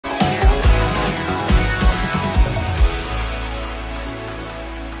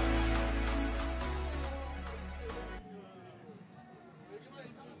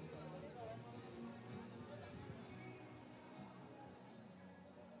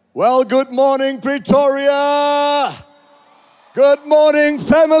Well, good morning, Pretoria. Good morning,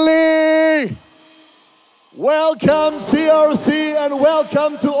 family. Welcome, CRC, and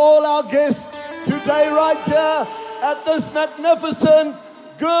welcome to all our guests today right here at this magnificent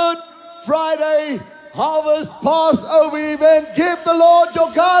Good Friday Harvest Passover event. Give the Lord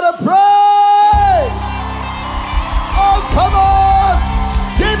your God a praise. Oh, come on.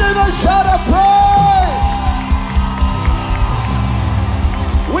 Give him a shout of praise.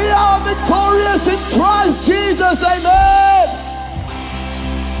 We are victorious in Christ Jesus, amen.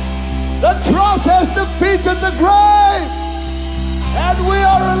 The cross has defeated the grave, and we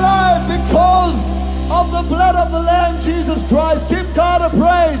are alive because of the blood of the Lamb, Jesus Christ. Give God a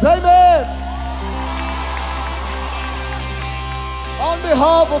praise, amen. On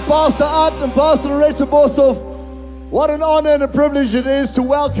behalf of Pastor At and Pastor At Boshoff, what an honor and a privilege it is to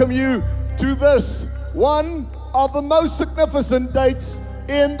welcome you to this one of the most significant dates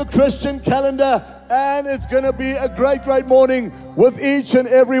in the Christian calendar, and it's going to be a great, great morning with each and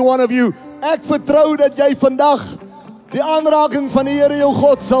every one of you. Ek vertrou dat jy vandag die aanraking van die Here jou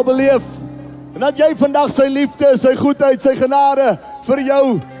God sal beleef, en dat jy vandag sy liefde, sy goedheid, sy genade vir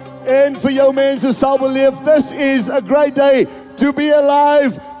jou en vir jou mense sal beleef. This is a great day to be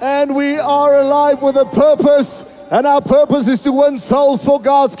alive, and we are alive with a purpose, and our purpose is to win souls for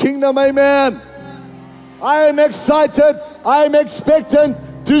God's kingdom, amen. I am excited, I am expectant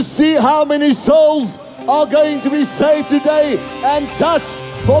to see how many souls are going to be saved today and touched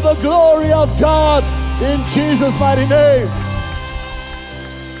for the glory of God in Jesus' mighty name.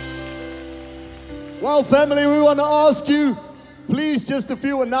 Well, family, we want to ask you, please, just a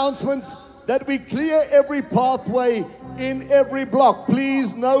few announcements, that we clear every pathway in every block.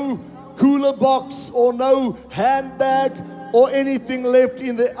 Please, no cooler box or no handbag or anything left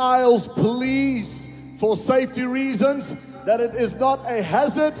in the aisles, please. For safety reasons, that it is not a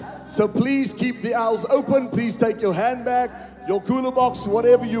hazard. So please keep the aisles open. Please take your handbag, your cooler box,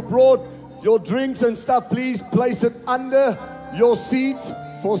 whatever you brought, your drinks and stuff, please place it under your seat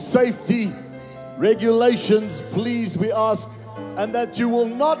for safety regulations, please, we ask. And that you will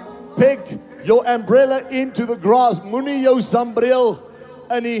not peg your umbrella into the grass. Moenie jou sambreel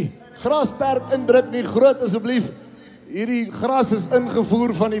in die grasperk indruk nie. Groot asseblief. Hierdie gras is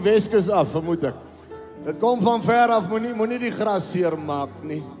ingevoer van die Weskus af, vermoed ek. Dit kom van ver af, moenie die gras seer maak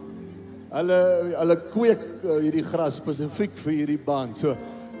nie. Hulle kweek hierdie gras spesifiek vir hierdie baan. So,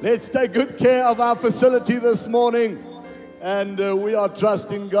 let's take good care of our facility this morning, and we are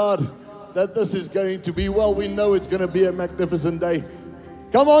trusting God that this is going to be, well, we know it's going to be a magnificent day.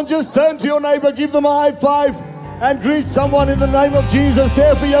 Come on, just turn to your neighbor, give them a high five, and greet someone in the name of Jesus. Sê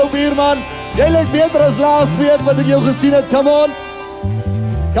vir jou buurman, jy lyk beter as laas week wat ek jou gesien het. Come on.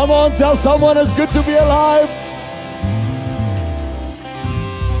 Come on, tell someone it's good to be alive.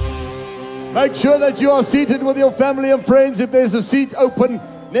 Make sure that you are seated with your family and friends. If there's a seat open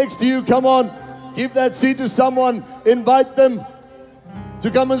next to you, come on, give that seat to someone. Invite them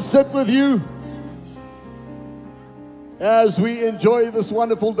to come and sit with you as we enjoy this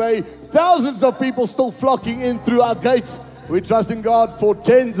wonderful day. Thousands of people still flocking in through our gates. We're trusting God for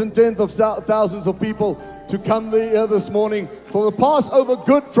tens and tens of thousands of people to come here this morning for the Passover,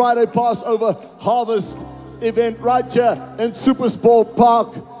 Good Friday Passover Harvest event right here in Supersport Park.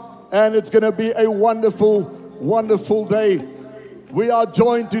 And it's going to be a wonderful, wonderful day. We are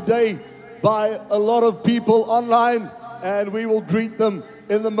joined today by a lot of people online, and we will greet them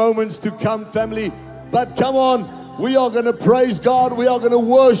in the moments to come, family. But come on, we are going to praise God. We are going to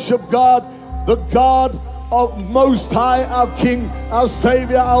worship God, the God of Most High, our King, our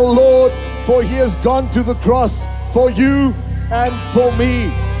Savior, our Lord, for He has gone to the cross for you and for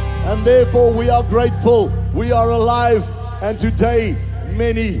me. And therefore we are grateful. We are alive, and today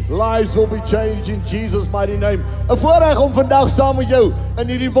many lives will be changed in Jesus' mighty name. 'n Voorreg om vandag saam met jou in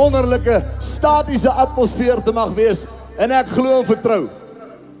hierdie wonderlike statiese atmosfeer te mag wees. En ek glo en vertrou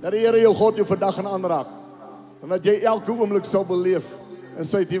dat die Here jou God jou vandag gaan aanraak. En dat jy elke oomblik sal beleef in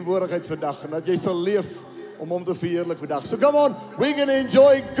sy teenwoordigheid vandag. En dat jy sal leef om hom te verheerlik vandag. So come on, we're going to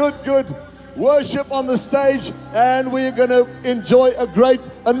enjoy good worship on the stage, and we're going to enjoy a great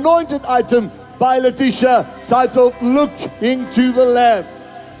anointed item by Letitia titled Look into the Lamb.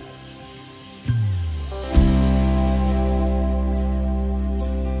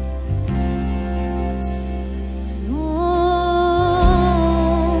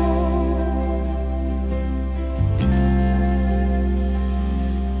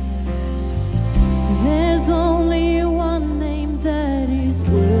 There's only one name that is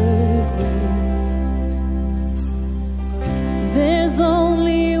worthy. There's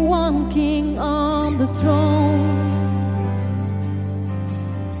only one King on the throne.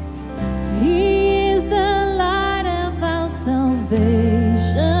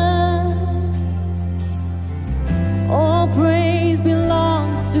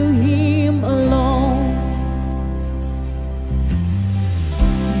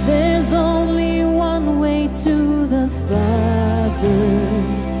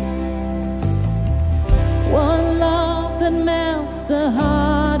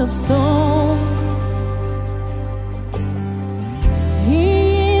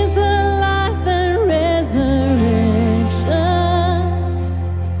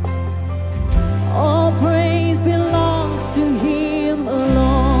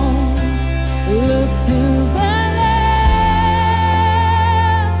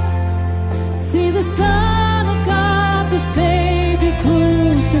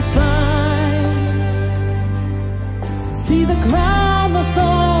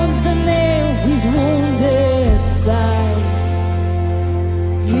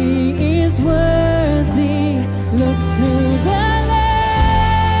 He is worthy. Look to the Lamb.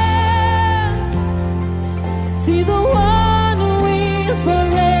 See the one who is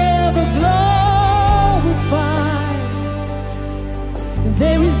forever glorified.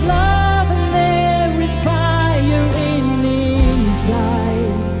 There is love and there is fire in His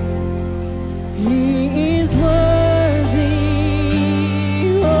eyes. He is worthy.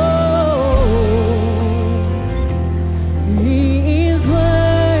 Oh, He is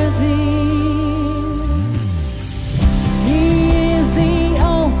worthy. He is the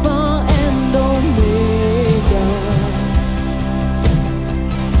Alpha and Omega.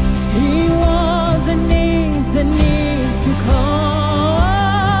 He was and is to come.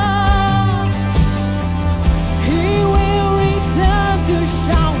 He will return to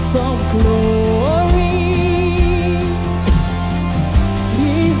shouts of glory.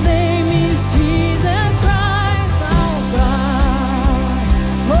 His name is Jesus Christ, our God.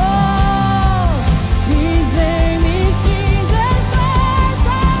 Oh, His name is Jesus Christ,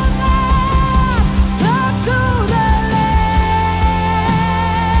 our God. Look to the Lamb.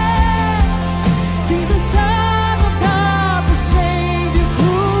 See the Son of God, the Savior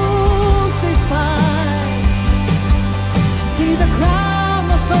crucified. See the crown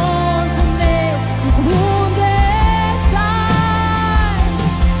of thorns and nails, His wounded side.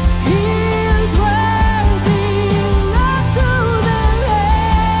 He is worthy. Look to the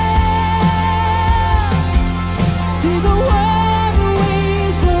Lamb. See the one who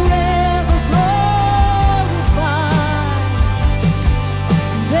is forever glorified.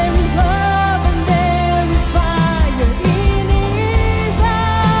 There is love and there is fire in His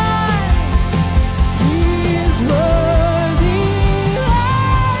eyes. He is worthy,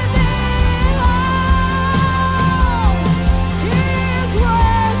 worthy, oh, He is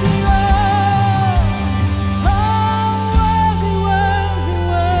worthy, oh, worthy, worthy,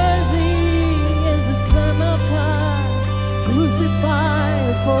 worthy is the Son of God,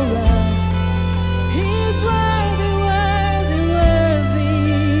 crucified for us. He's worthy, worthy, worthy,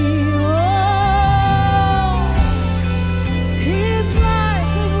 oh, His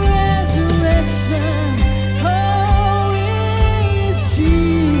life and resurrection, oh, is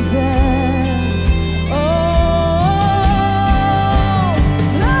Jesus. Oh,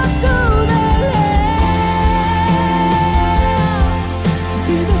 look to the Lamb.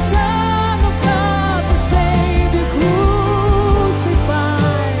 See the Son of God, the Savior crucified.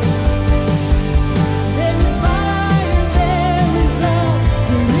 There is fire, there is love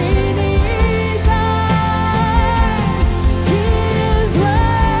in His eyes. He is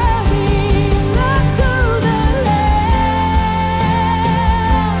worthy. Look to the Lamb.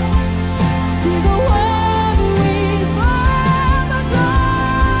 See the one who is forever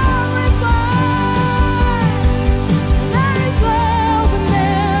glorified. There is love and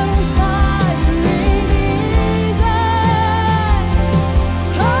there is fire in His eyes.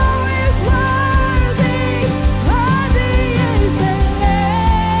 Oh, He's worthy, worthy is the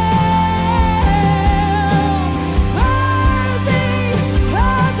Lamb. Worthy,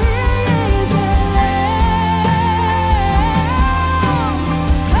 worthy is the Lamb.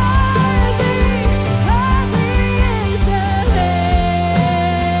 Worthy, worthy is the Lamb.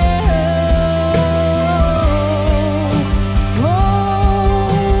 Oh,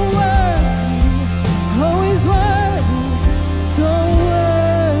 worthy, oh, He's worthy, so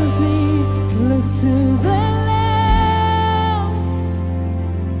worthy. Look to the Lamb.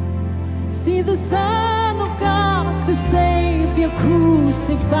 See the Son of God, the Savior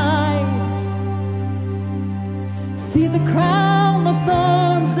crucified. See the crown of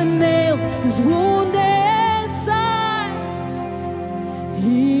thorns, the nails, His wounded side.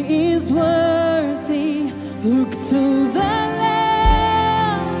 He is worthy. Look to the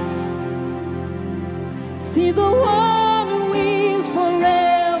Lamb. See the one who is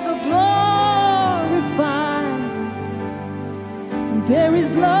forever glorified. There is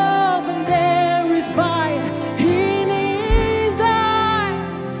love and there is fire in His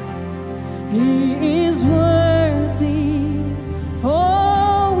eyes. He is worthy.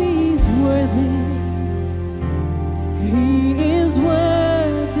 Oh, He's worthy. He is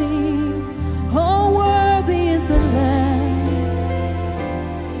worthy. Oh, worthy is the Lamb.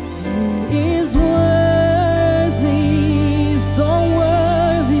 He is worthy. So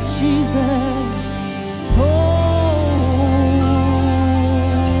worthy, Jesus. Oh,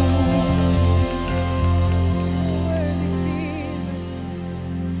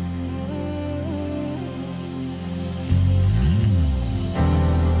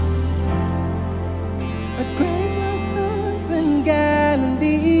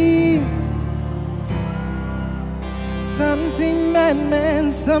 Some sing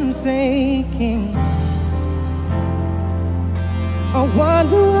man, some say king, a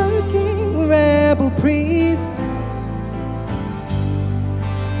wonder-working rebel priest,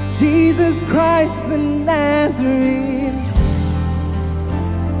 Jesus Christ the Nazarene.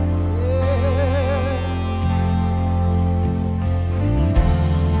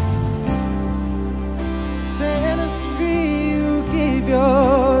 Set us free, you gave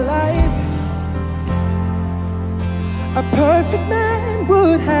your life. A perfect man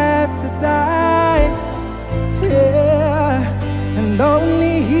would have to die, yeah, and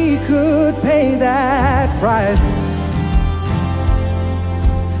only he could pay that price.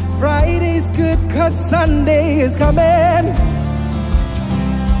 Friday's good 'cause Sunday is coming.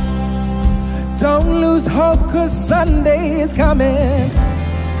 Don't lose hope 'cause Sunday is coming.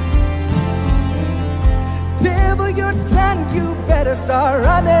 Devil, you're done, you better start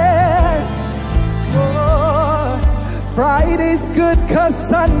running. Oh, Friday's good 'cause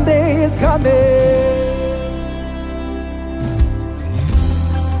Sunday is coming.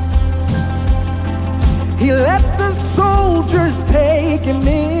 He let the soldiers take him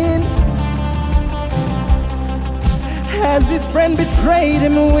in as his friend betrayed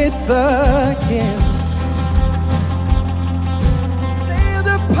him with a kiss. Nailed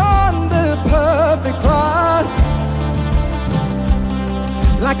upon the perfect cross,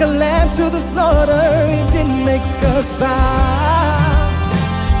 like a lamb to the slaughter, he didn't make a sound.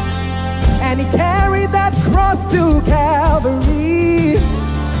 And he carried that cross to Calvary.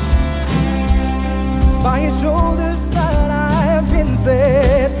 By his shoulders, but I have been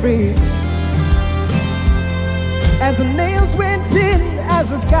set free. As the nails went in, as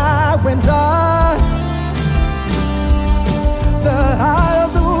the sky went dark, the heart of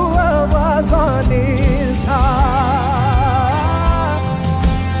the world was on his heart.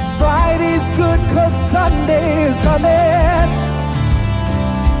 Friday's good 'cause Sunday is coming.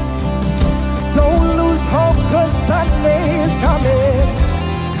 Don't lose hope 'cause Sunday is coming.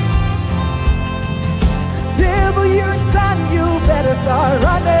 Devil, you're done, you better start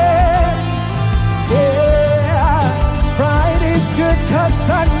running. Yeah, Friday's good 'cause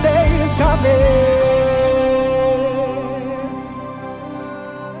Sunday is coming.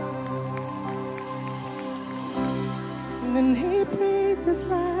 And then he breathed his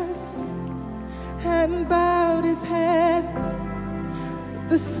last and bowed his head.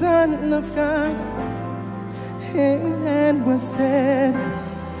 The Son of God and was dead.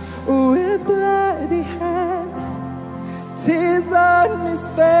 With bloody hands, tears on his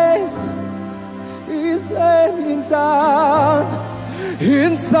face, he's laying down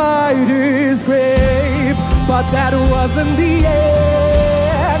inside his grave. But that wasn't the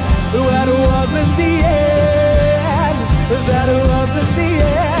end. That wasn't the end. That wasn't the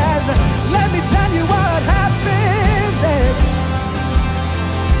end. Let me tell you what happened next.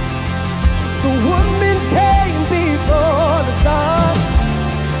 The woman came before the dawn.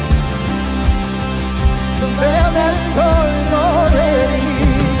 The veil that story's already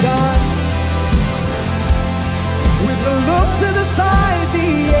gone. With a look to the side, the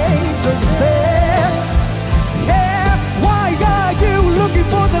angel said, yeah, why are you looking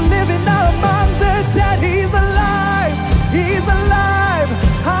for the living among the dead? He's alive, he's alive,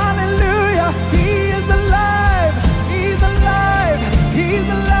 hallelujah, he is alive, he's alive, he's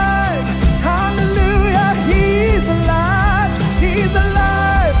alive, hallelujah, he's alive, he's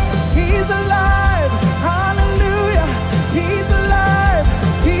alive, he's alive, hallelujah, he's alive,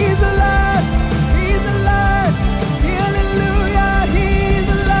 he's alive, he's alive, hallelujah, he's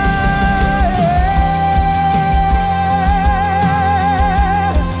alive.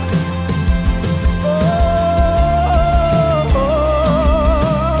 Oh,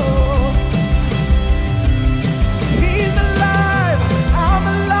 he's alive, I'm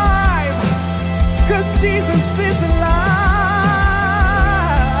alive, 'cause Jesus is alive.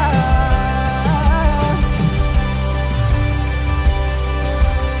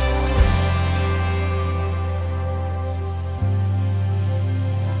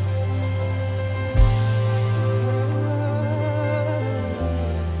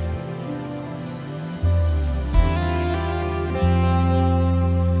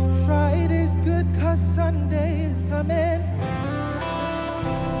 Friday's good 'cause Sunday is coming.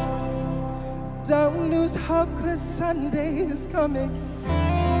 Don't lose hope 'cause Sunday is coming.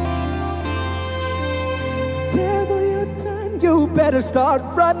 Devil, you're done, you better start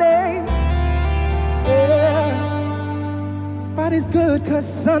running. Yeah, Friday's good 'cause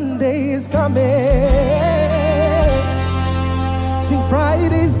Sunday is coming. Sing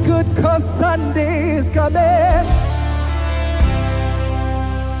Friday's good 'cause Sunday is coming.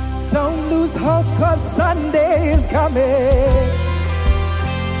 Don't lose hope 'cause Sunday is coming.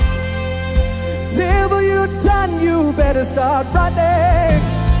 you better start running.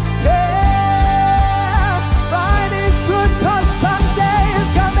 Yeah, Friday's good 'cause Sunday is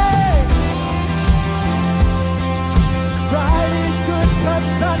coming. Friday's good 'cause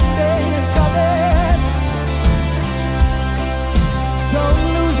Sunday is coming. Don't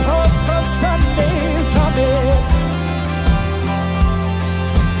lose hope 'cause Sunday is coming.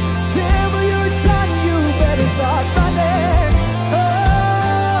 Till you're done, you better start running.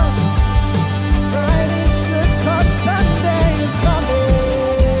 Oh, Friday's good 'cause Sunday is coming.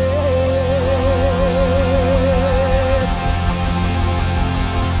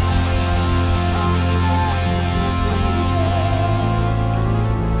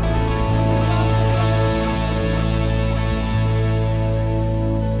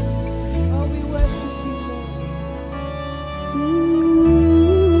 Oh, we worship you, Lord.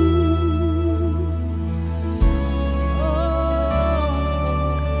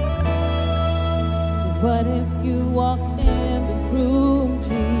 What if you walked in the room,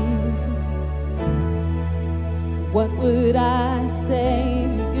 Jesus? What would I say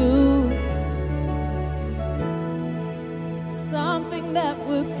to you? Something that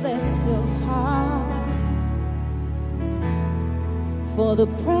would bless your heart for the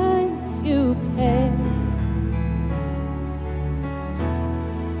price you paid.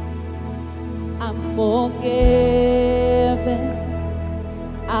 I'm forgiven,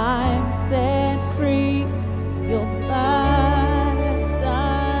 I'm set free. Your blood has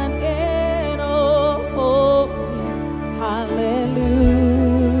done it all for me. Hallelujah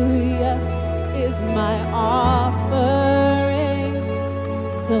is my offering.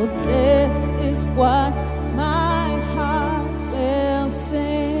 So this is what my heart will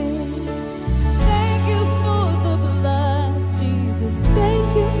sing. Thank you for the blood, Jesus. Thank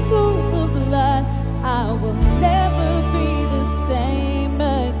you for the blood. I will never be the same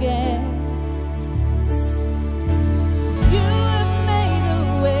again. You have made a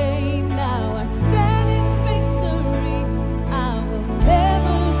way, now I stand in victory. I will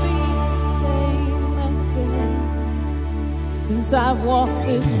never be the same again. Since I've walked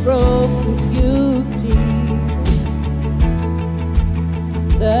this road with you, Jesus,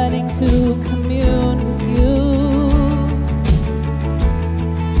 learning to commune with you.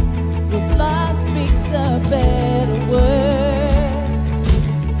 Your blood speaks a better word.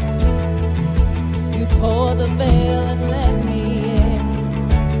 You tore the veil and let me in.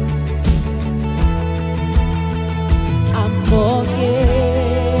 I'm forgiven,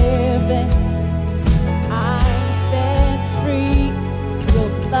 I'm set free. Your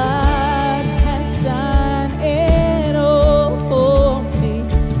blood has done it all for me.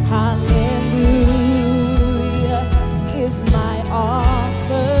 Hallelujah is my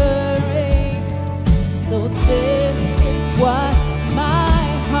offering. So this is what my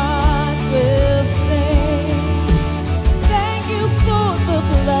heart will sing. Thank you for the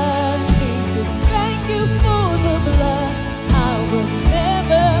blood, Jesus. Thank you for the blood. I will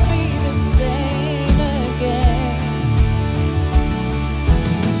never be the same again.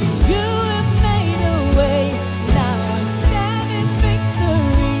 You have made a way, now I stand in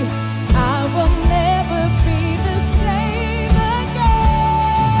victory. I will never be the same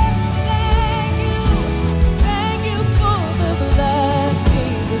again. Thank you for the blood,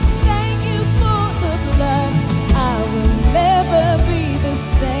 Jesus. Thank you for the blood. I will never be the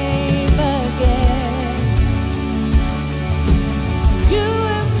same again. You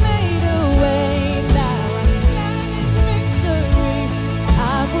have made a way, now I stand in victory.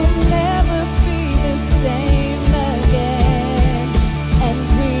 I will never be the same again. And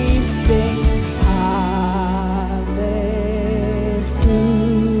we sing hallelujah.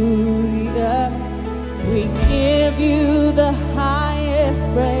 We give you the highest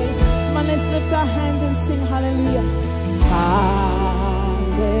praise. Come on, let's lift our hands and sing hallelujah. Hallelujah.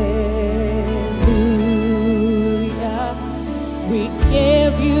 We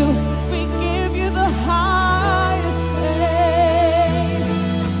give you the highest praise.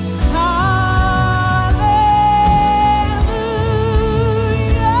 Hallelujah.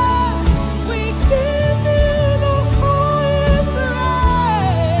 We give you the highest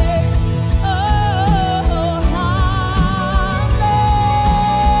praise. Oh, hallelujah.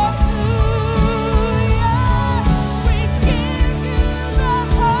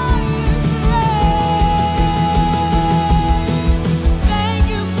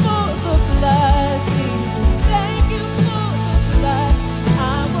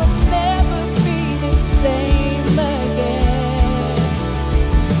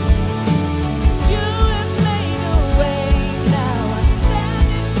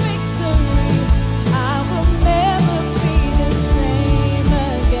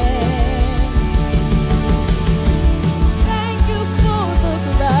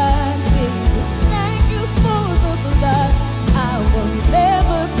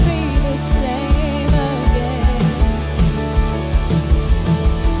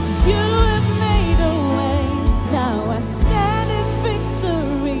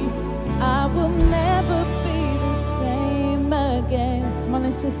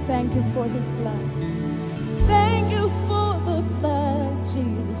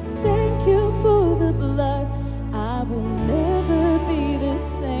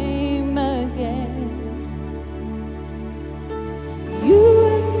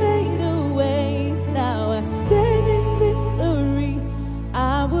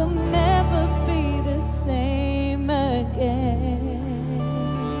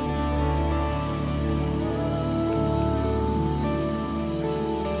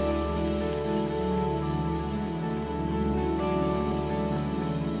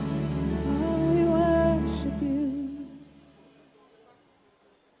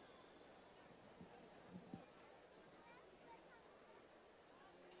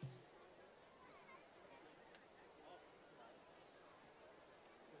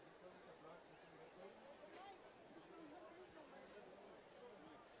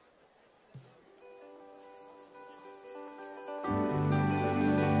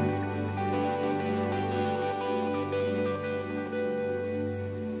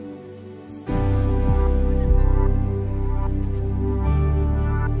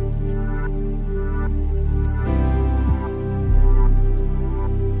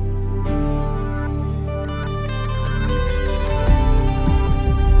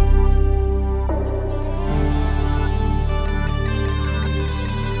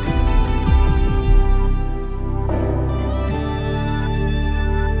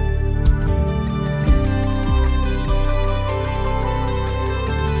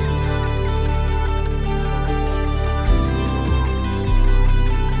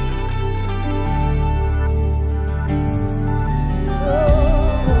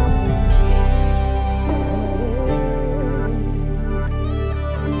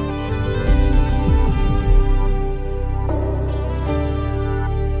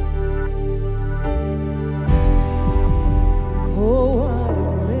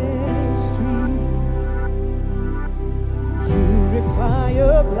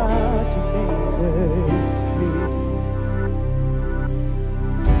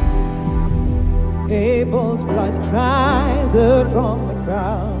 blood cries out from the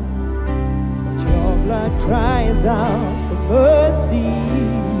ground. Your blood cries out for mercy.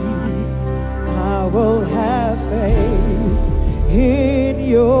 I will have faith in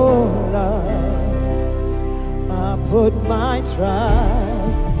your love. I put my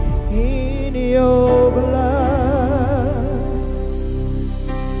trust in your blood.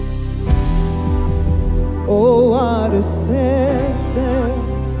 Oh, what a sister.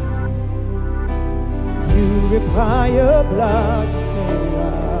 You require blood to pay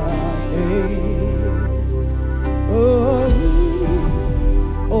our name.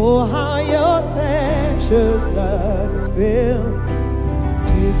 Oh, how your precious blood is spilled.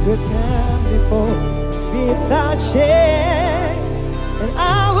 Speak good man before without shame. And I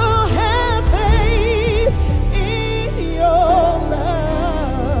will have faith in your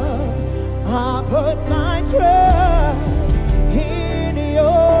love. I put my trust in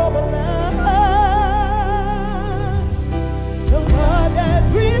your blood. The love that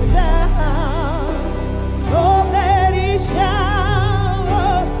brings out, oh, let it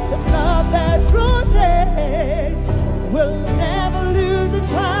shower. The love that protects will never lose its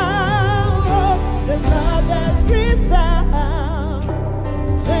power. The love that brings out,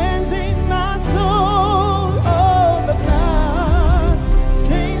 cleansing my soul. Oh, the blood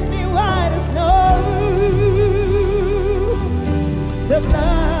stains me white as snow. The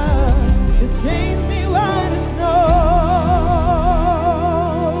blood stains me white as snow.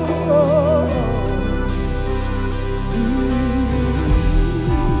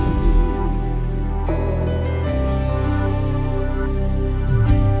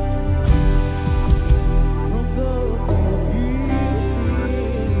 From the beginning,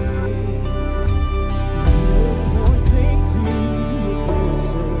 pointing to your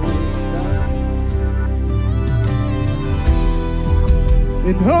precious Son.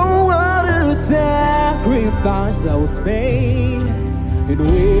 And oh, what a sacrifice that was made, and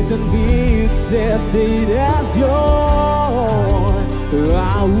we can be accepted as yours. I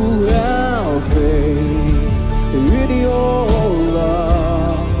will have faith in your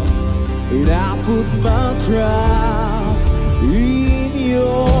love, and I put my trust in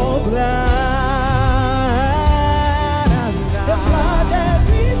your blood. The blood that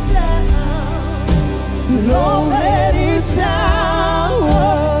brings down, Lord, let it shower.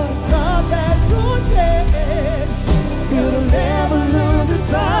 Love that protects, it'll never lose its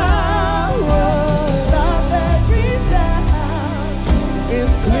power. Love that brings out, it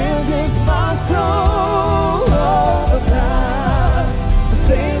cleanses my soul. Oh, the blood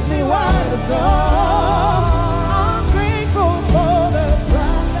stains me white as snow. I'm grateful for the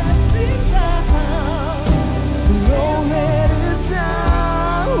blood that brings out. Lord, let it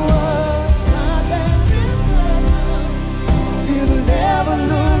shower. Love that brings out, it'll never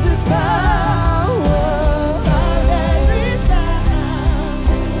lose its power. Love that brings out,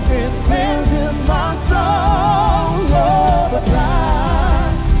 it cleanses my soul. Oh, the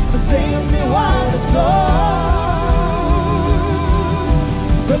blood stains me white as snow.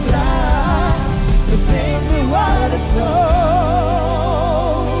 The blood stains me white as snow.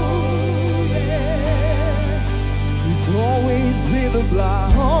 Yeah. It's always been the blood.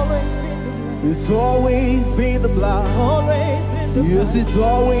 Always been the blood. It's always been the blood. Always been the blood. Yes, it's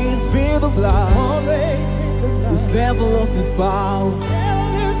always been the blood. Always been the blood. It's never lost its power. Never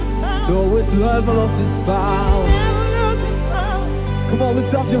lose its power. No, it's never lost its power. Never lose its power. Come on,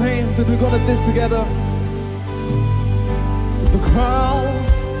 lift up your hands and we're gonna do this together. The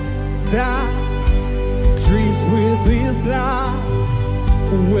crowns that dreams with his blood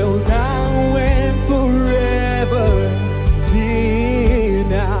will now and forever be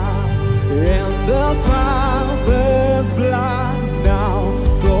now. And the Father's blood now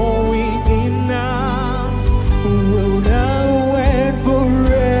flowing in us will now and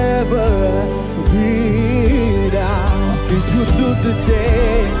forever be now. If you took the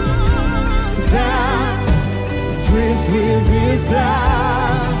day that dreams with his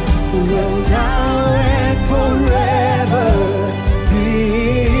blood will now and forever be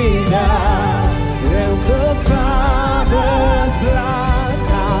now. And the Father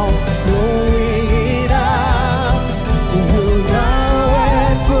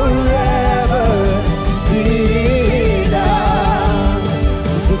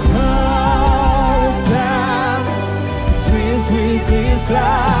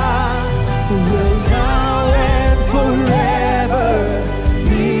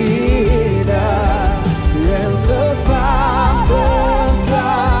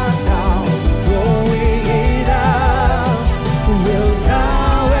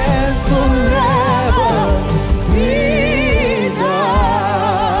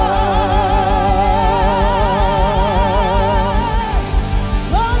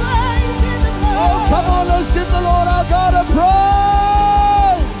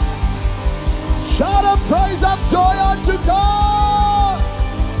praise up joy unto God.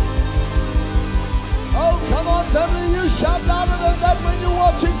 Oh, come on, family, you shout louder than that when you're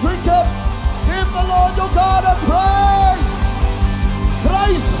watching cricket. Give the Lord your God a praise.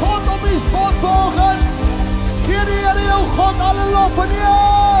 Prys God op die spot vanoggend. Gee die Here jou God alle lof en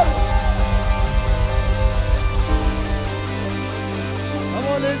eer. Come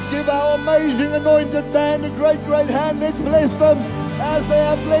on, let's give our amazing anointed band a great, great hand. Let's bless them as they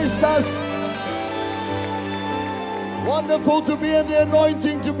have blessed us. Wonderful to be in the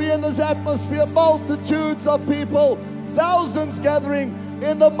anointing, to be in this atmosphere. Multitudes of people, thousands gathering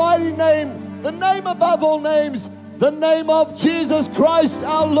in the mighty name, the name above all names, the name of Jesus Christ,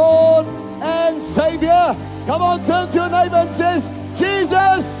 our Lord and Savior. Come on, turn to your neighbor and says,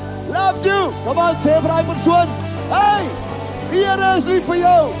 Jesus loves you. Come on, say vir hy persoon, hey, Here is lief for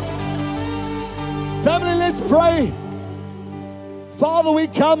you. Family, let's pray. Father, we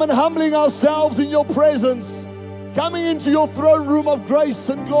come and humbling ourselves in your presence, coming into your throne room of grace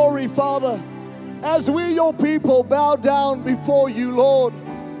and glory, Father, as we, your people, bow down before you, Lord.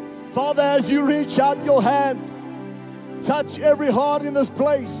 Father, as you reach out your hand, touch every heart in this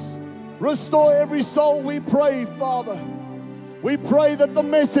place, restore every soul, we pray, Father. We pray that the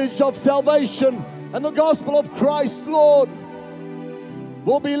message of salvation and the gospel of Christ, Lord,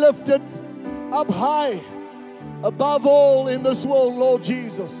 will be lifted up high above all in this world, Lord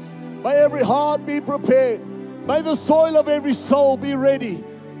Jesus. May every heart be prepared. May the soil of every soul be ready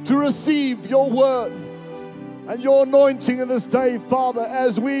to receive your word and your anointing in this day, Father,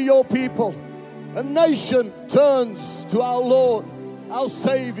 as we, your people, a nation turns to our Lord, our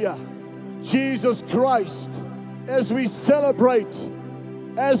Savior, Jesus Christ, as we celebrate,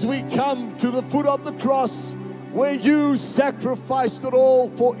 as we come to the foot of the cross where you sacrificed it all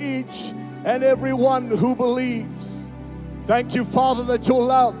for each and every one who believes. Thank you, Father, that your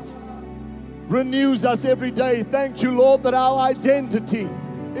love renews us every day. Thank you, Lord, that our identity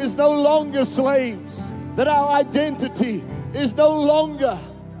is no longer slaves, that our identity is no longer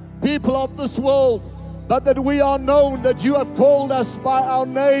people of this world, but that we are known, that you have called us by our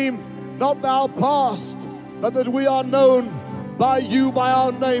name, not by our past, but that we are known by you, by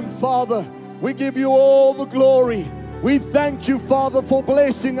our name, Father. We give you all the glory. We thank you, Father, for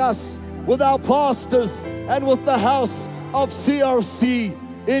blessing us with our pastors and with the house of CRC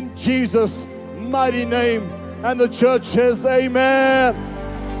in Jesus' mighty name. And the church says amen.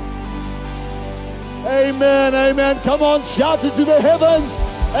 Amen, amen. Come on, shout it to the heavens.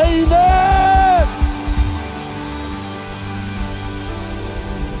 Amen.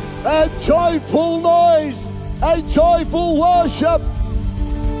 A joyful noise, a joyful worship.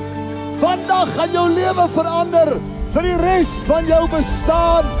 Vandag gaan jou lewe verander vir die res van jou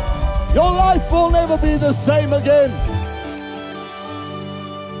bestaan. Your life will never be the same again.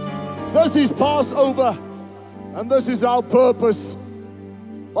 This is Passover, and this is our purpose.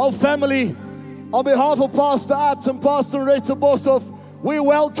 Our family, on behalf of Pastor At and Pastor At Boshoff, we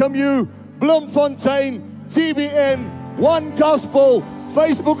welcome you, Bloemfontein, TBN, One Gospel,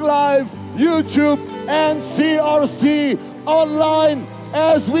 Facebook Live, YouTube, and CRC online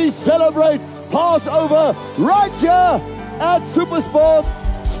as we celebrate Passover right here at SuperSport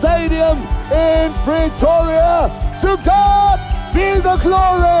Stadium in Pretoria. To God be the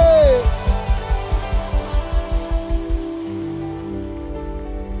glory.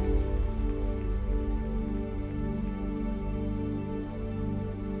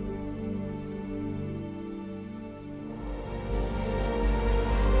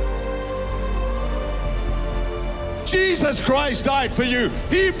 Jesus Christ died for you.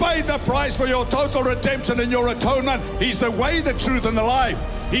 He paid the price for your total redemption and your atonement. He's the way, the truth, and the life.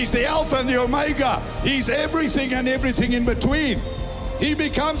 He's the Alpha and the Omega. He's everything and everything in between. He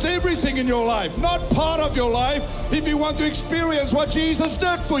becomes everything in your life, not part of your life, if you want to experience what Jesus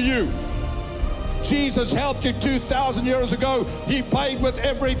did for you. Jesus helped you 2,000 years ago. He paid with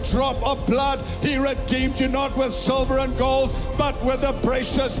every drop of blood. He redeemed you not with silver and gold, but with the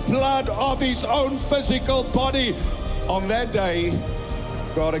precious blood of his own physical body. On that day,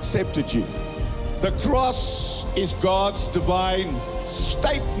 God accepted you. The cross is God's divine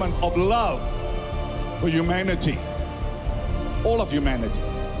statement of love for humanity, all of humanity.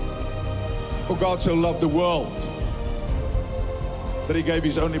 For God so loved the world that he gave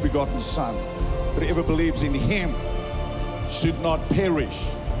his only begotten Son, that whoever believes in him should not perish,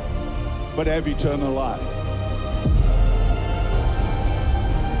 but have eternal life.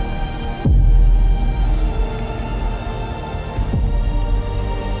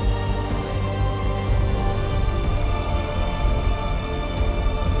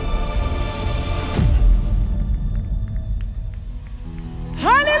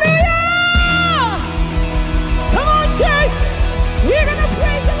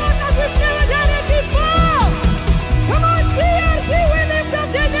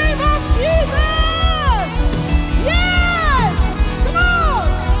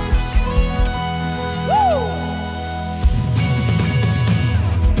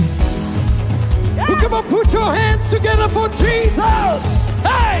 Jesus.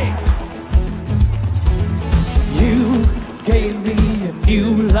 Hey! You gave me a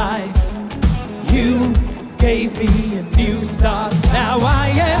new life. You gave me a new start. Now I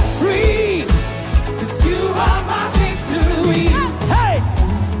am free, 'cause you are my victory. Hey!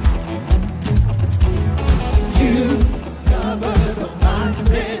 You covered all my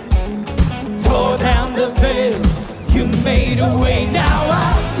sin, tore down the veil, you made a way. Now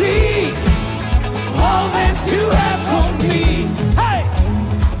I see all that you have for me. Hey!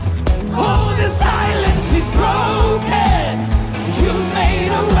 All the silence is broken, you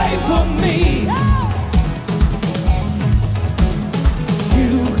made a way for me.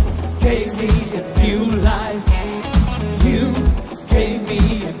 You gave me a new life, you gave me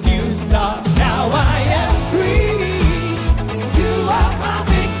a new start. Now I am free, you are my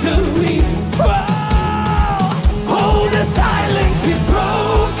victory. Whoa! All the silence is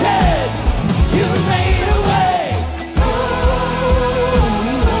broken, you made a way.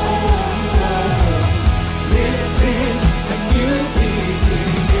 This is a new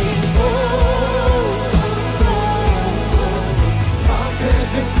beginning. Conquered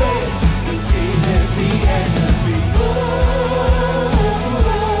the grave, defeated the enemy.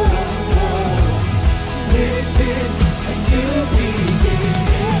 This is a new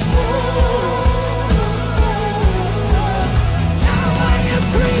beginning. Now I am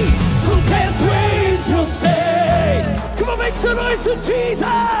free, so death ways will stay. Come on, make some noise for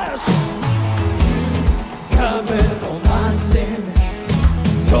Jesus. Covered all my sin,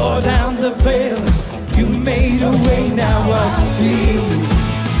 tore down the veil, you made a way. Now I see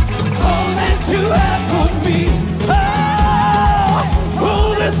all that you have for me. Oh,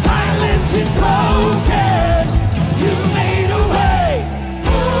 all the silence is broken, you made a way.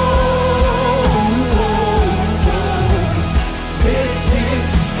 This is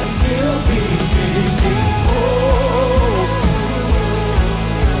a new beginning.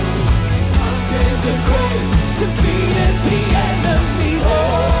 Conquered the grave, defeated the enemy.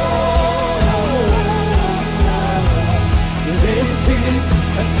 This is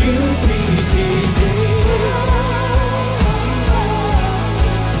a new beginning.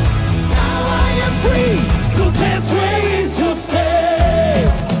 Now I am free, so death ways will stay.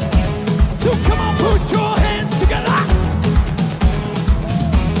 So come on, put your hands together.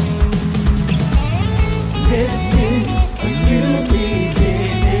 This is a new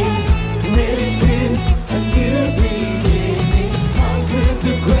beginning. This is a new beginning. Conquered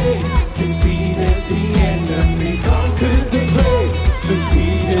the grave, defeated the enemy. Conquered the grave,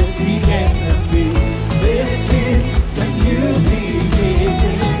 defeated the enemy. This is a new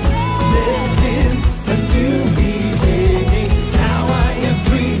beginning. This is a new beginning. Now I am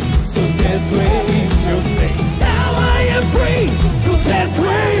free, so death ways will stay. Now I am free, so death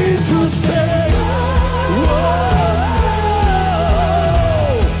ways will stay. Whoa!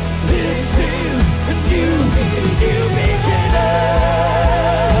 This is a new beginning.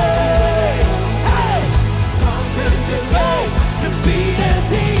 Hey! Conquered the grave, defeated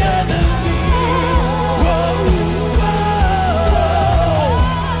the enemy. Whoa!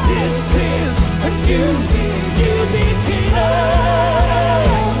 This is a new beginning.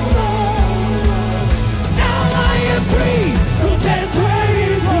 Now I am free, so death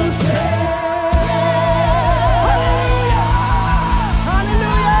ways will stay.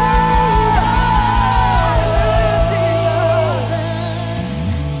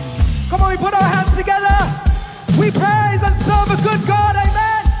 Come on, we put our hands together. We praise and serve a good God.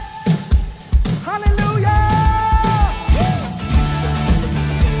 Amen. Hallelujah.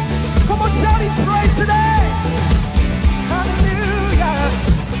 Come on, shout His praise today. Hallelujah.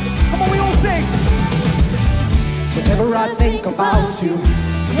 Come on, we all sing. Whenever I think about you,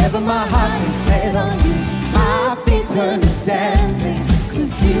 whenever my heart is set on you, my feet turn to dancing,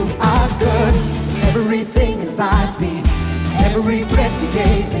 'cause you are good. Everything inside me, every breath you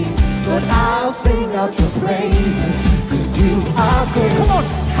gave me, Lord, I'll sing out your praises, 'cause you are good. Come on,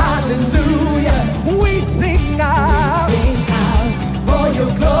 hallelujah. We sing out for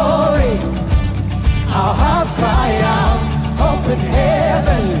your glory. Our hearts cry out, open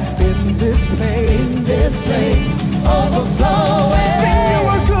heaven in this place, overflowing. Sing, you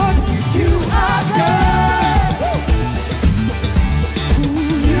are good. You are good.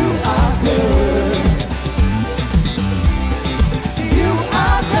 You are good. You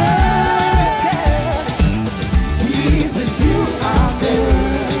are good. Yeah. Jesus, you are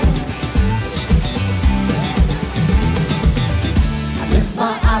good. I lift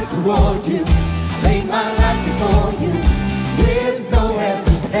my eyes towards you. I lay my life before you with no hesitation.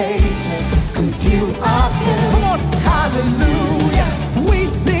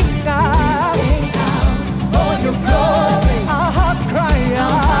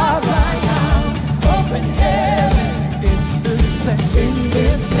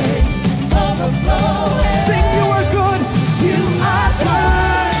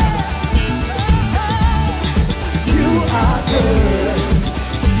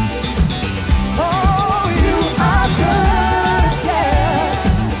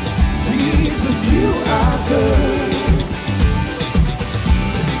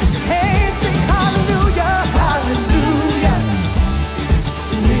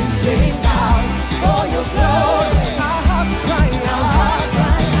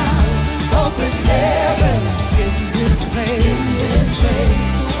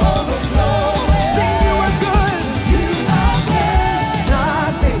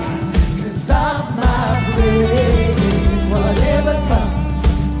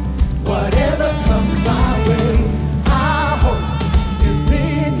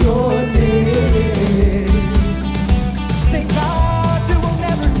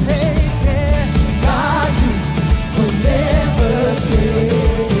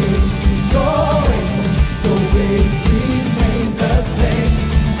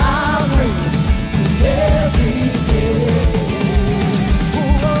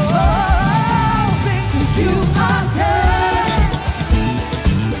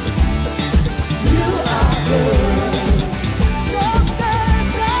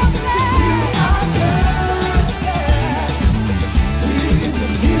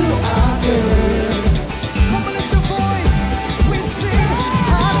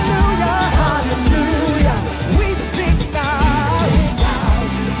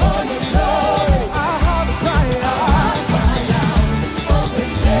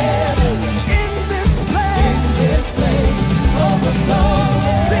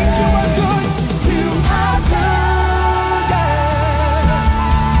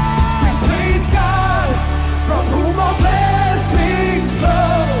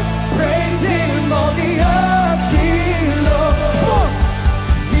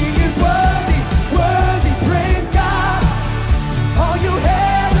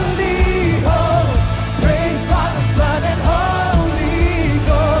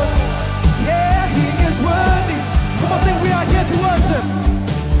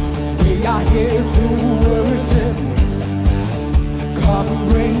 We are here to worship. Come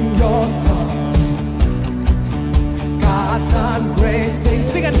bring your song. God's done great things.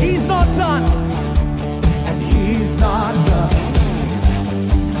 Sing, and he's not done. And he's not done.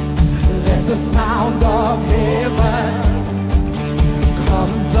 Let the sound of heaven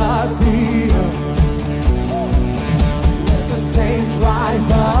come flood the earth. Let the saints rise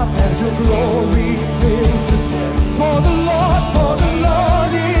up as your glory fills the church. For the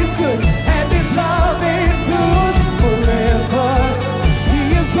Lord is good, and his love endures forever. He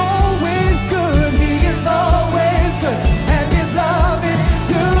is always good, he is always good, and his love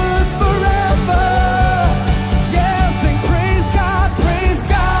endures forever. Yeah, sing praise God,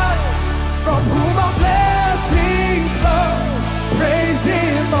 from whom our blessings flow. Praise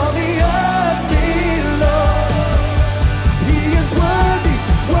him on the earth below. He is worthy,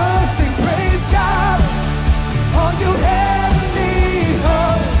 sing praise God on you heavenly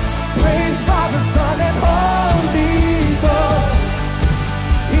host. Praise Father, Son, and Holy Ghost.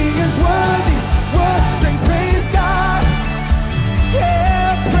 He is worthy, sing praise God.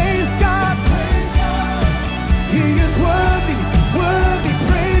 Yeah, praise God. He is worthy,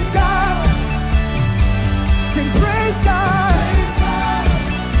 praise God. Sing praise God.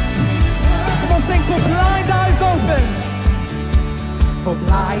 Come on, sing for blind eyes open. For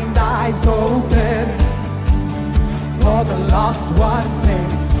blind eyes open. For the lost ones sing.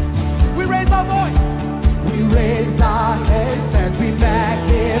 We raise our voice. We raise our heads and we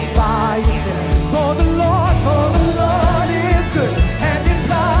magnify his name. For the Lord is good, and his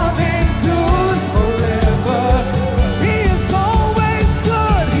love endures forever. He is always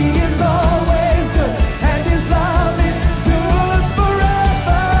good, and his love endures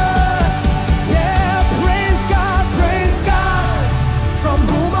forever. Yeah, praise God, from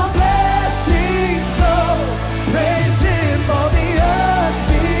whom our blessings flow. Praise him on the earth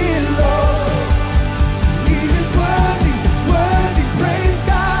below. He is worthy, praise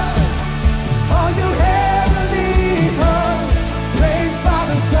God. All you heavenly hosts, praise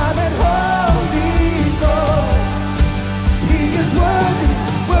Father, Son, and Holy Ghost. He is worthy,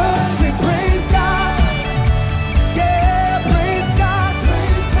 sing praise God. Yeah, praise God.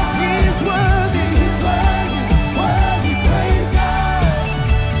 He is worthy, praise God.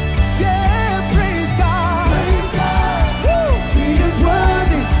 Yeah, praise God. Woo. He is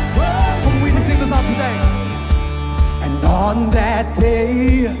worthy. Come on, we can sing this out today. And on that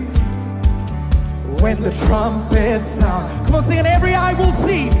day, when the trumpet sound, come on, sing it. Every eye will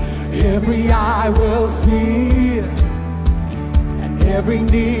see, and every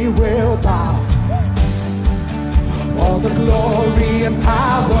knee will bow. All the glory and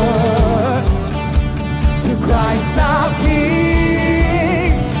power to Christ our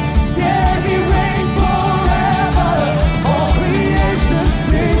King. Yeah, he reigns forever. All creation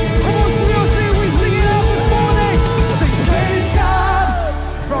sing. Come on, sing, we sing it out this morning. Sing praise God,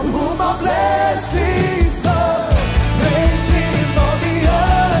 from whom our blessings flow. Praise him on the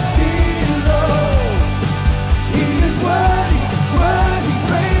earth below. He is worthy,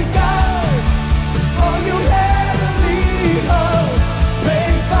 praise God. All you heavenly hosts,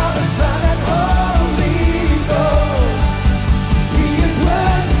 praise Father, Son, and Holy Ghost.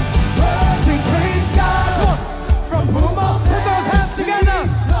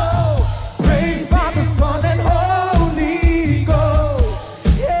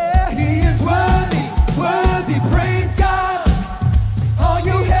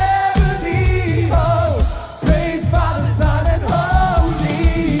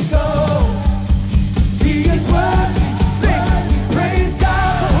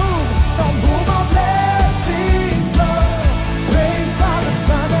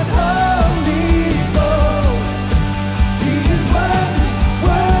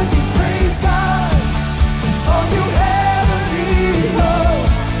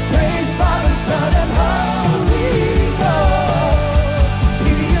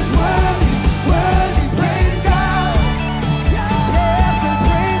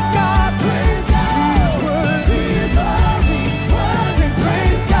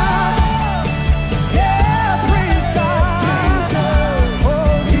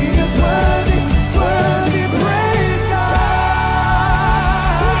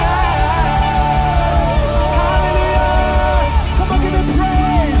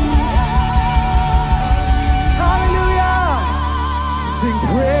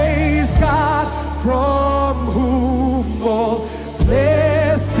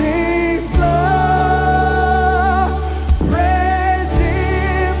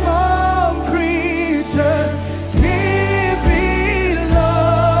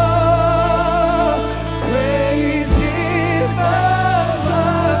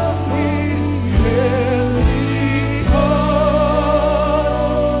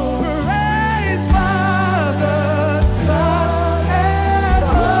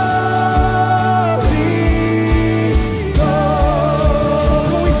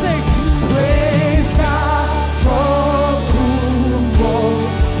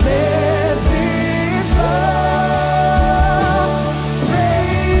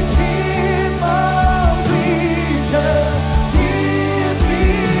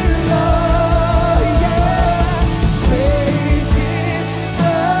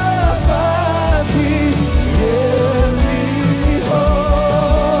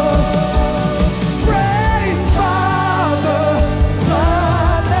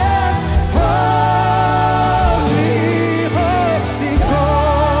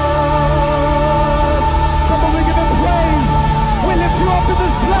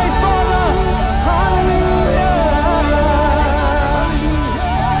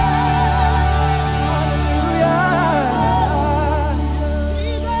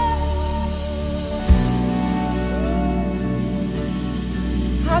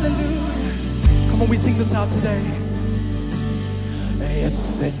 today.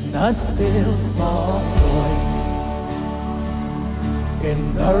 It's in the still small voice,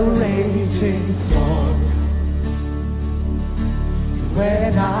 in the raging storm,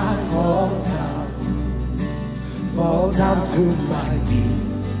 when I fall down to my knees.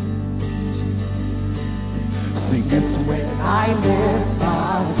 Jesus. Sing, it's when I lift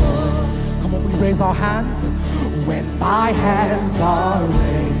my voice. Come on, we raise our hands. When my hands are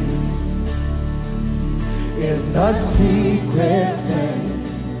raised in the secretness,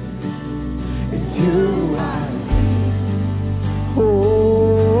 it's you I see.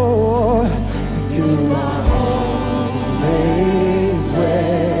 Oh, so you are always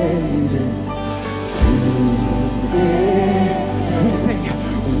waiting to be. We sing,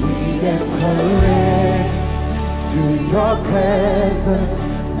 we enter into your presence,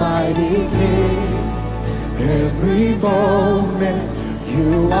 mighty King. Every moment you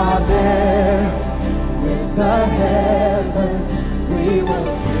are there. With the heavens we will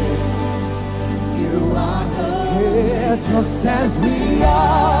sing. You are here just as we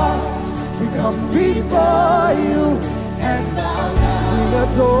are. We come before you and bow down. We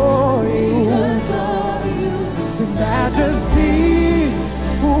adore you. Sing majesty.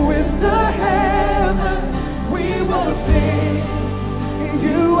 With the heavens we will sing.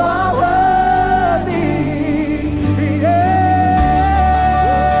 You are worthy.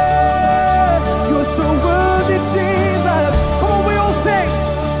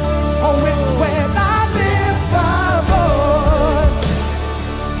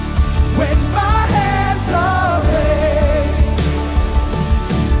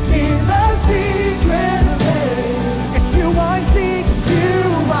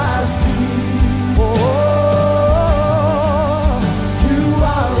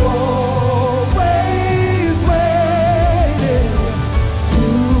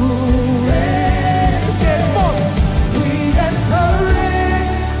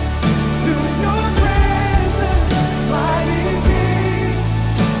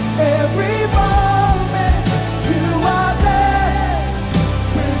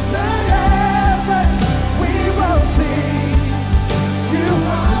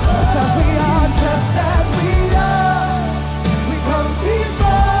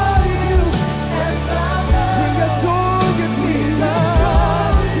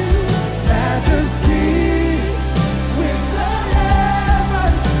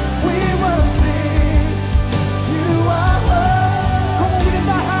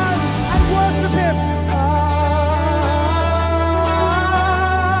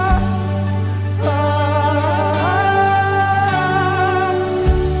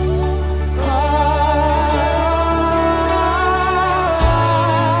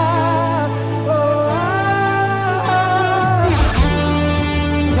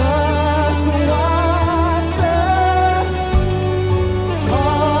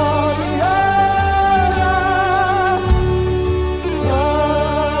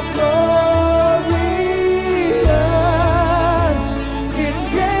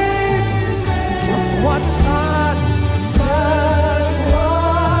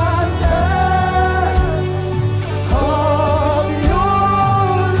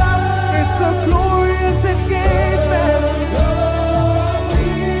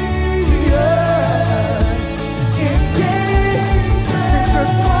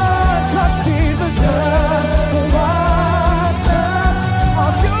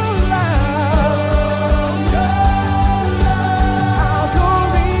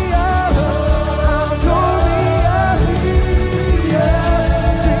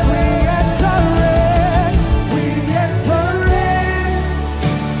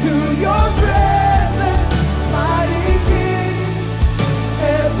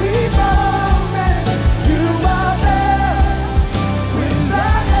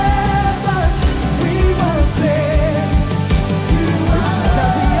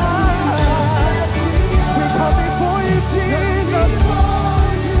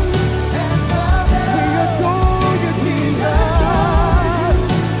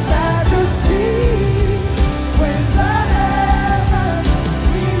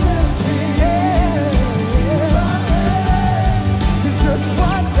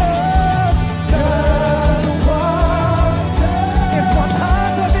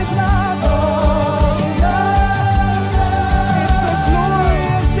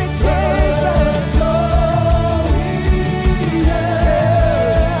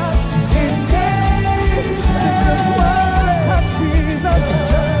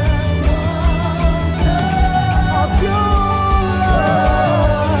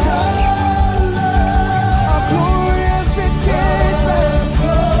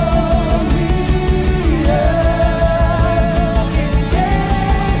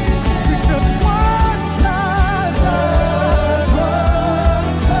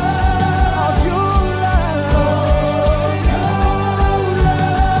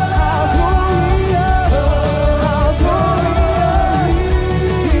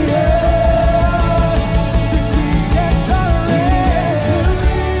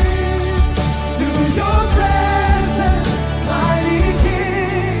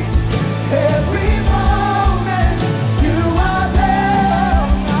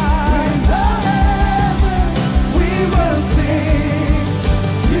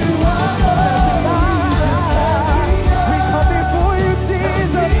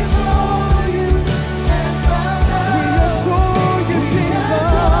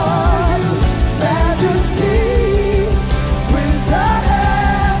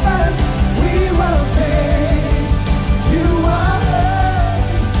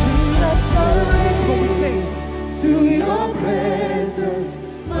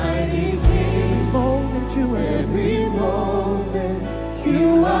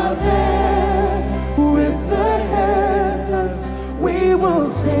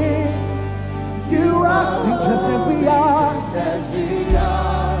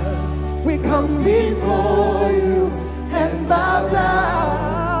 We come before you and bow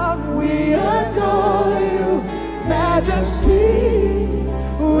down. We adore you, majesty.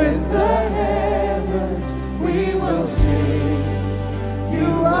 With the heavens we will sing.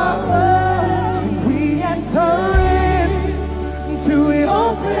 You are worthy. We enter into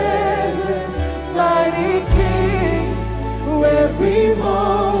your presence, mighty King. Every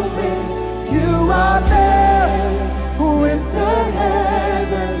moment you are there. With the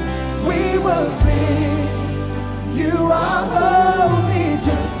heavens we will sing. You are holy,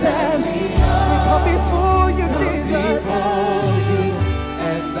 just as we come before you, Jesus.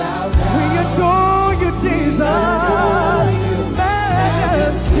 And bow down. We adore you, Jesus.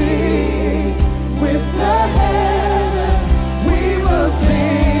 Majesty. With the heavens we will sing.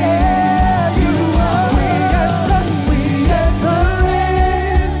 You are. We enter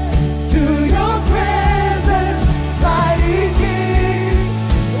into your presence, mighty King.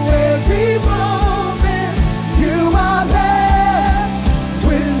 Every moment you are there.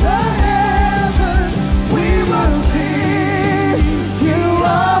 With the heavens we will sing. You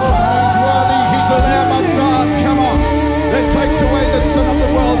are He's worthy. He's the Lamb of God. Come on. That takes away the sin of the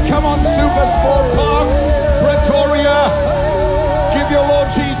world. Come on, Super Sport Park, Pretoria. Give your Lord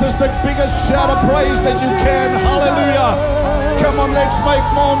Jesus the biggest shout of praise that you can. Hallelujah. Come on, let's make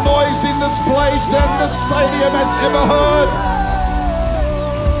more noise in this place than the stadium has ever heard.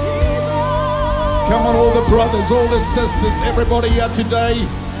 Come on, all the brothers, all the sisters, everybody here today.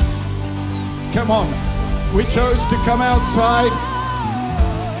 Come on. We chose to come outside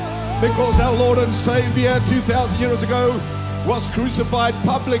because our Lord and Savior 2,000 years ago was crucified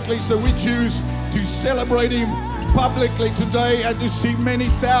publicly, so we choose to celebrate him publicly today and to see many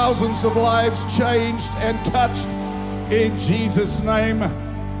thousands of lives changed and touched in Jesus' name.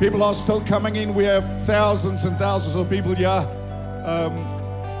 People are still coming in. We have thousands and thousands of people here.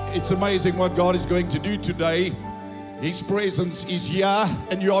 It's amazing what God is going to do today. His presence is here,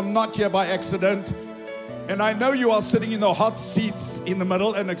 and you are not here by accident. And I know you are sitting in the hot seats in the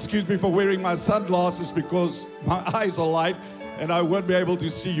middle, and excuse me for wearing my sunglasses because my eyes are light and I won't be able to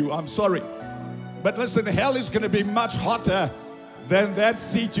see you. I'm sorry. But listen, hell is going to be much hotter than that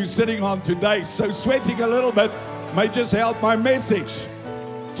seat you're sitting on today. So sweating a little bit may just help my message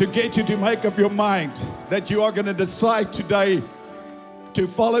to get you to make up your mind that you are going to decide today to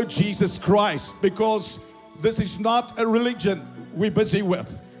follow Jesus Christ, because this is not a religion we're busy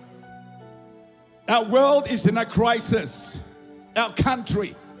with. Our world is in a crisis, our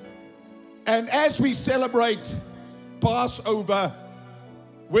country. And as we celebrate Passover,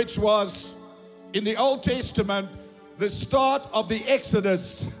 which was in the Old Testament the start of the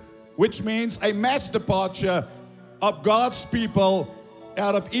Exodus, which means a mass departure of God's people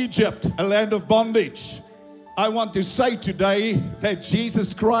out of Egypt, a land of bondage, I want to say today that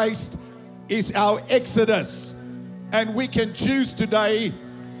Jesus Christ is our Exodus. And we can choose today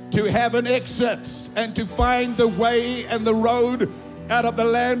to have an exit and to find the way and the road out of the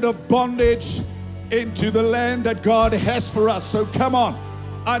land of bondage into the land that God has for us. So come on.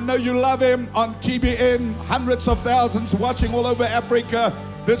 I know you love him on TBN, hundreds of thousands watching all over Africa.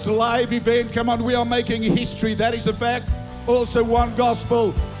 This live event, come on, we are making history. That is a fact. Also, one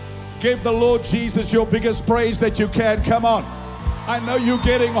gospel. Give the Lord Jesus your biggest praise that you can. Come on. I know you're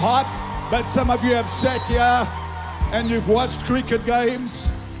getting hot, but some of you have sat here and you've watched cricket games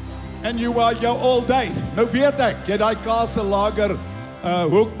and you are here all day. Nou weet ek, jy daai Kaaselager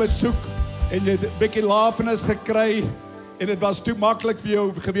hoek besoek en jy 'n bietjie lafenis gekry en dit was te maklik vir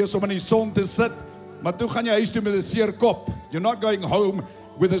jou gewees om in die son te sit, maar toe gaan jy huis toe met 'n seer kop. You're not going home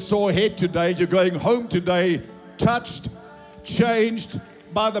with a sore head today. You're going home today touched, changed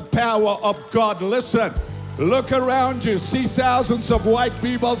by the power of God. Listen, look around you, see thousands of white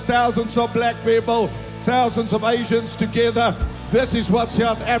people, thousands of black people, thousands of Asians together. This is what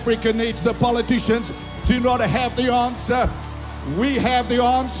South Africa needs. The politicians do not have the answer. We have the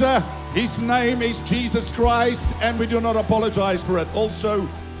answer. His name is Jesus Christ, and we do not apologize for it. Also,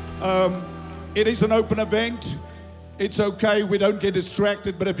 it is an open event. It's okay, we don't get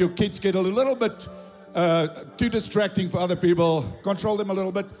distracted, but if your kids get a little bit too distracting for other people, control them a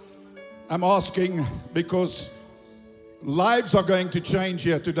little bit. I'm asking because lives are going to change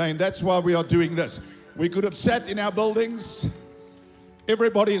here today, and that's why we are doing this. We could have sat in our buildings.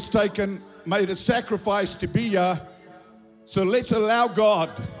 Everybody has made a sacrifice to be here. So let's allow God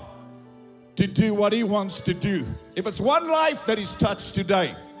to do what he wants to do. If it's one life that is touched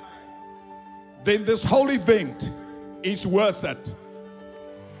today, then this whole event is worth it.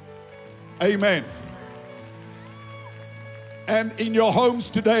 Amen. And in your homes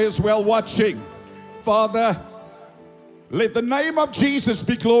today as well, watching, Father, Let the name of Jesus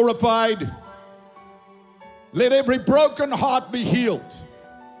be glorified. Let every broken heart be healed.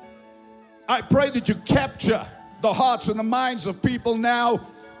 I pray that you capture the hearts and the minds of people now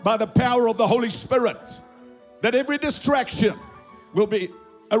by the power of the Holy Spirit. That every distraction will be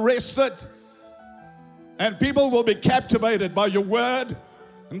arrested and people will be captivated by your word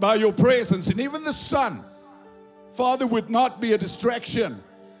and by your presence. And even the sun, Father, would not be a distraction,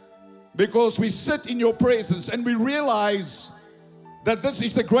 because we sit in your presence and we realize that this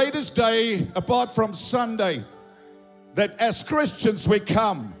is the greatest day apart from Sunday, that as Christians we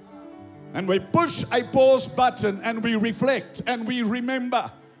come and we push a pause button and we reflect and we remember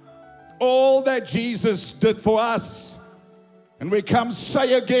all that Jesus did for us. And we come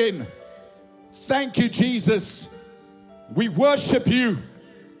say again, thank you, Jesus. We worship you.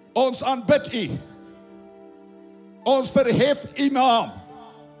 Ons aanbid u. Ons verhef u naam.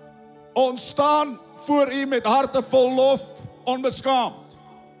 Ons staan voor u met harte vol lof, onbeskaamd.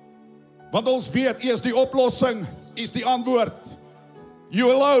 Want ons weet, u is die oplossing, u is die antwoord.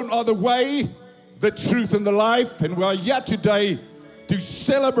 You alone are the way, the truth and the life. And we are here today to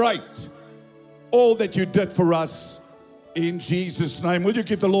celebrate all that you did for us in Jesus' name. Will you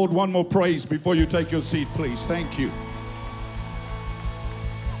give the Lord one more praise before you take your seat, please? Thank you.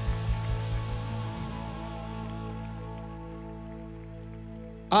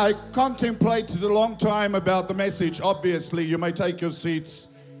 I contemplated a long time about the message. Obviously, you may take your seats.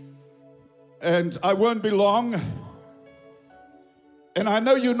 And I won't be long. And I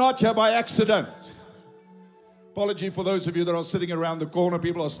know you're not here by accident. Apology for those of you that are sitting around the corner.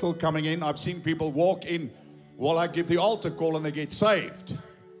 People are still coming in. I've seen people walk in while I give the altar call and they get saved.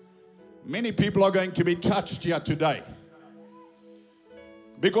 Many people are going to be touched here today.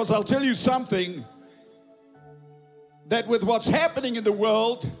 Because I'll tell you something, that with what's happening in the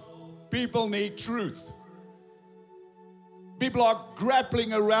world, people need truth. People are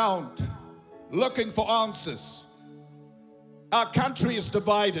grappling around, looking for answers. Our country is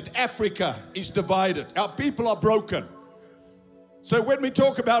divided. Africa is divided. Our people are broken. So when we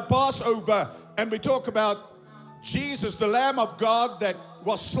talk about Passover and we talk about Jesus, the Lamb of God that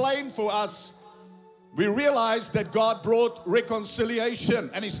was slain for us, we realize that God brought reconciliation,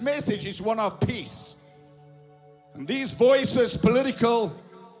 and his message is one of peace. And these voices, political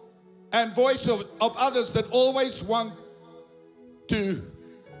and voice of others that always want to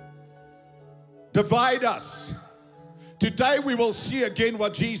divide us, today we will see again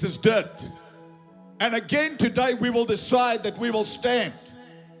what Jesus did. And again today we will decide that we will stand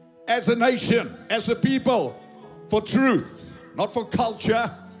as a nation, as a people, for truth, not for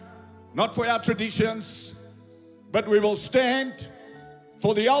culture, not for our traditions, but we will stand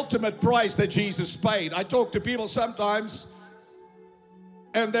for the ultimate price that Jesus paid. I talk to people sometimes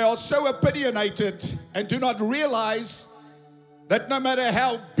and they are so opinionated and do not realize that no matter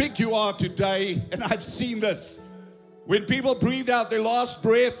how big you are today, and I've seen this, when people breathe out their last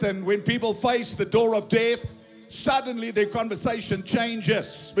breath and when people face the door of death, suddenly their conversation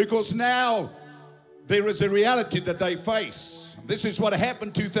changes, because now there is a reality that they face. This is what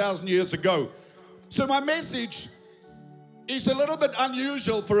happened 2,000 years ago. So my message is a little bit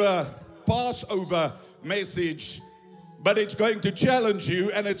unusual for a Passover message, but it's going to challenge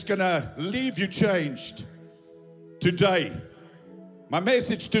you and it's going to leave you changed today. My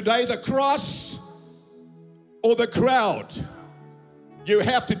message today, the cross or the crowd. You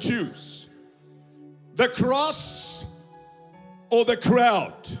have to choose. The cross or the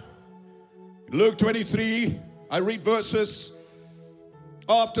crowd. Luke 23, I read verses.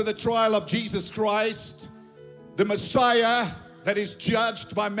 After the trial of Jesus Christ, the Messiah that is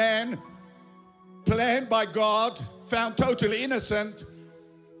judged by man, planned by God, found totally innocent,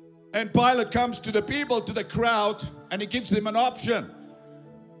 and Pilate comes to the people, to the crowd, and he gives them an option.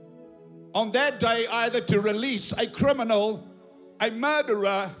 On that day, either to release a criminal, a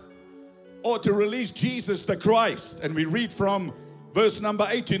murderer, or to release Jesus the Christ. And we read from verse number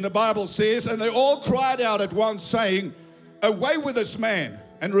 18, the Bible says, and they all cried out at once, saying, away with this man,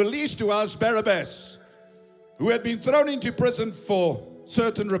 and release to us Barabbas, who had been thrown into prison for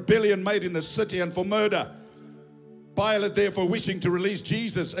certain rebellion made in the city and for murder. Pilate, therefore, wishing to release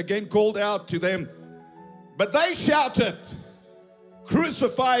Jesus, again called out to them. But they shouted,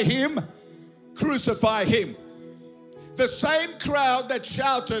 crucify him, crucify him. The same crowd that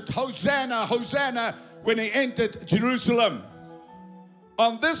shouted, Hosanna, Hosanna, when he entered Jerusalem.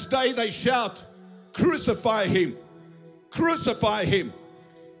 On this day they shout, crucify him, crucify him.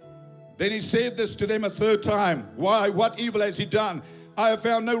 Then he said this to them a third time. Why? What evil has he done? I have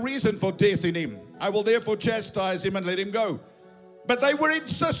found no reason for death in him. I will therefore chastise him and let him go. But they were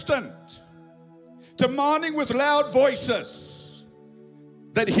insistent. demanding with loud voices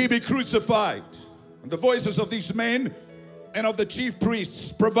that he be crucified. And the voices of these men and of the chief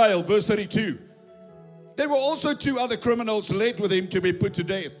priests prevailed. Verse 32. There were also 2 other criminals led with him to be put to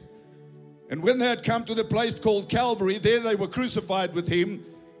death. And when they had come to the place called Calvary, there they were crucified with him,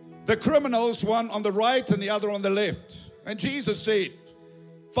 the criminals, one on the right and the other on the left. And Jesus said,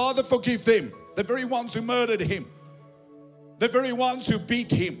 Father, forgive them, the very ones who murdered him, the very ones who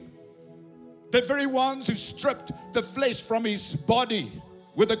beat him, the very ones who stripped the flesh from his body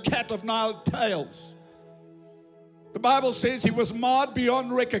with a cat of nine tails. The Bible says he was marred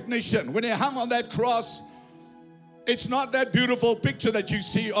beyond recognition. When he hung on that cross, it's not that beautiful picture that you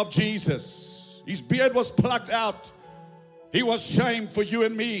see of Jesus. His beard was plucked out. He was shamed for you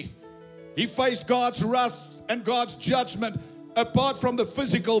and me. He faced God's wrath and God's judgment apart from the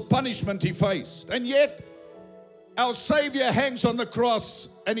physical punishment he faced. And yet, our Savior hangs on the cross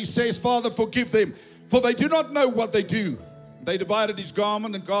and he says, Father, forgive them, for they do not know what they do. They divided his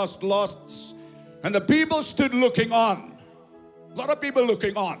garment and cast lots. And the people stood looking on. A lot of people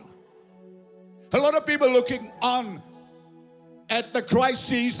looking on. A lot of people looking on at the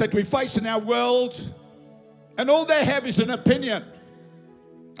crises that we face in our world. And all they have is an opinion.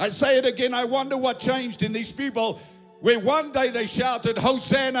 I say it again, I wonder what changed in these people, where one day they shouted,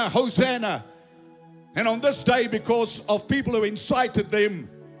 Hosanna, Hosanna. And on this day, because of people who incited them,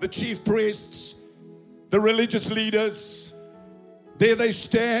 the chief priests, the religious leaders, there they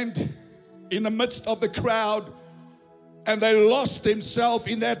stand in the midst of the crowd, and they lost themselves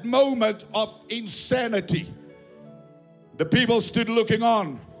in that moment of insanity. The people stood looking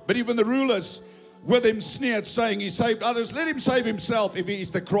on, but even the rulers with him sneered, saying, he saved others, let him save himself if he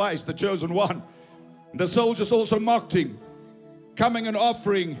is the Christ, the chosen one. The soldiers also mocked him, coming and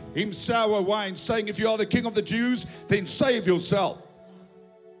offering him sour wine, saying, if you are the King of the Jews, then save yourself.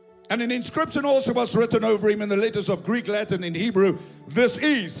 And an inscription also was written over him in the letters of Greek, Latin, and Hebrew, this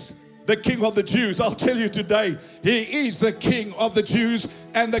is the King of the Jews. I'll tell you today, he is the King of the Jews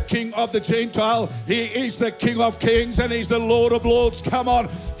and the King of the Gentile. He is the King of kings and he's the Lord of lords. Come on,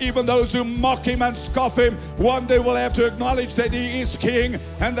 even those who mock him and scoff him, one day will have to acknowledge that he is King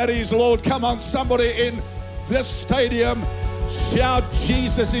and that he is Lord. Come on, somebody in this stadium, shout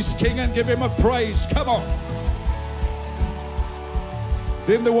Jesus is King and give him a praise. Come on.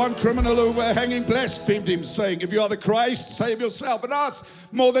 Then the one criminal who were hanging blasphemed him, saying, if you are the Christ, save yourself and us.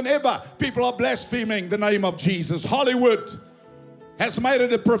 More than ever, people are blaspheming the name of Jesus. Hollywood has made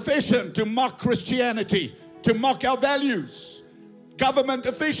it a profession to mock Christianity, to mock our values. Government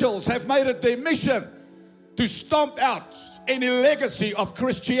officials have made it their mission to stomp out any legacy of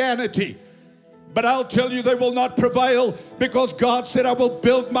Christianity. But I'll tell you, they will not prevail, because God said, I will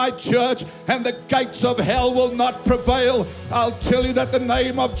build my church and the gates of hell will not prevail. I'll tell you that the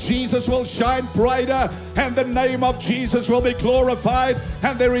name of Jesus will shine brighter and the name of Jesus will be glorified.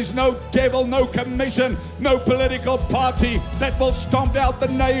 And there is no devil, no commission, no political party that will stomp out the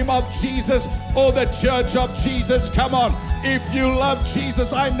name of Jesus or the church of Jesus. Come on. If you love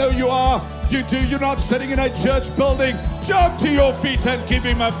Jesus, I know you are. You do. You're not sitting in a church building. Jump to your feet and give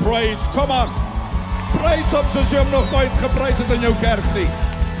him a praise. Come on. Prys hom soos jy hom nog nooit geprys het in jou kerk nie.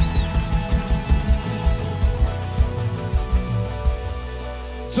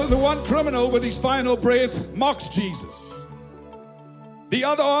 So the one criminal with his final breath mocks Jesus. The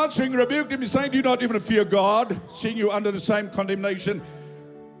other answering rebuked him, saying, do you not even fear God, seeing you under the same condemnation?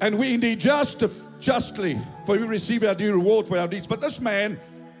 And we indeed justly, for we receive our due reward for our deeds. But this man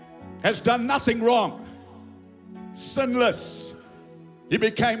has done nothing wrong. Sinless. He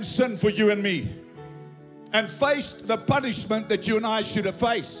became sin for you and me, and faced the punishment that you and I should have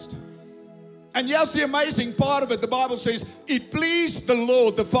faced. And yes, the amazing part of it, the Bible says, it pleased the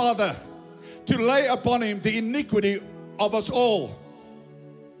Lord, the Father, to lay upon him the iniquity of us all.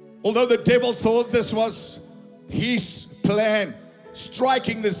 Although the devil thought this was his plan,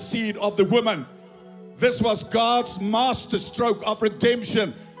 striking the seed of the woman, this was God's master stroke of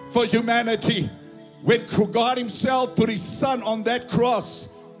redemption for humanity. When God himself put his son on that cross,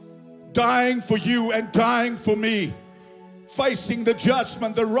 dying for you and dying for me, facing the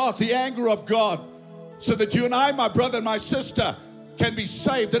judgment, the wrath, the anger of God, so that you and I, my brother and my sister, can be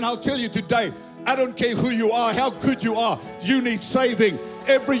saved. And I'll tell you today, I don't care who you are, how good you are, you need saving.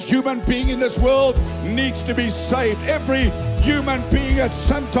 Every human being in this world needs to be saved. Every human being at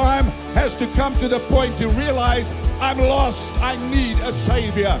some time has to come to the point to realize, I'm lost, I need a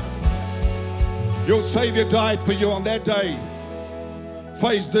Savior. Your Savior died for you on that day,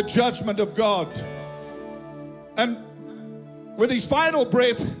 faced the judgment of God. And with his final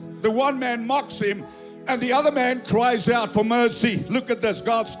breath, the one man mocks him and the other man cries out for mercy. Look at this,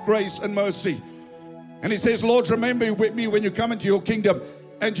 God's grace and mercy. And he says, Lord, remember with me when you come into your kingdom.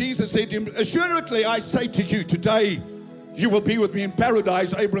 And Jesus said to him, assuredly I say to you, today you will be with me in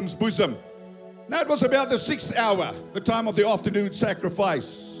paradise, Abram's bosom. Now it was about the 6th hour, the time of the afternoon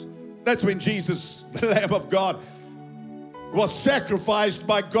sacrifice. That's when Jesus, the Lamb of God, was sacrificed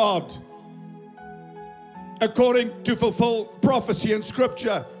by God according to fulfill prophecy and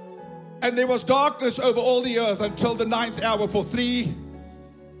scripture. And there was darkness over all the earth until the 9th hour. For 3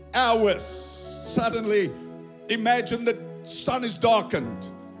 hours, suddenly, imagine the sun is darkened,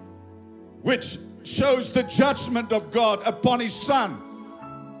 which shows the judgment of God upon his son.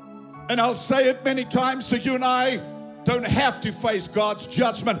 And I'll say it many times, so you and I don't have to face God's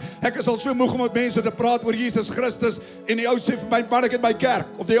judgment. Ek is al so moeg om met mense te praat oor Jesus Christus en die ou sê vir my, man, ek het my kerk.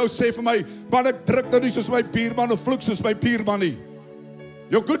 Of die ou sê vir my, man, ek druk nou nie soos my buurman of vloek soos my buurman nie.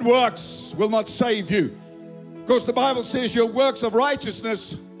 Your good works will not save you. Because the Bible says your works of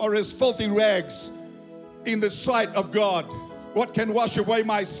righteousness are as filthy rags in the sight of God. What can wash away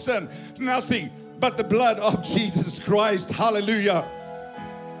my sin? Nothing but the blood of Jesus Christ. Hallelujah.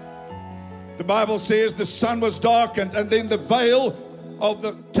 The Bible says the sun was darkened and then the veil of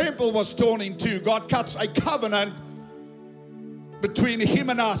the temple was torn in two. God cuts a covenant between him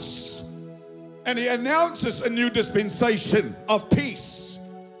and us. And he announces a new dispensation of peace.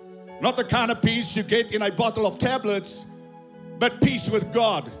 Not the kind of peace you get in a bottle of tablets, but peace with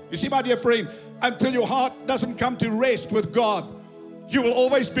God. You see, my dear friend, until your heart doesn't come to rest with God, you will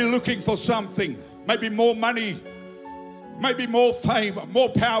always be looking for something. Maybe more money, maybe more fame, more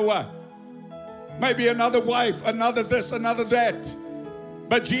power, maybe another wife, another this, another that.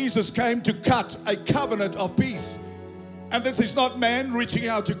 But Jesus came to cut a covenant of peace. And this is not man reaching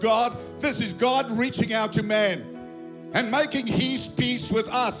out to God. This is God reaching out to man and making his peace with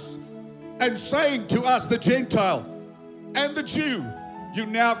us and saying to us, the Gentile and the Jew, you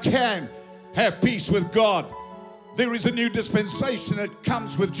now can have peace with God. There is a new dispensation that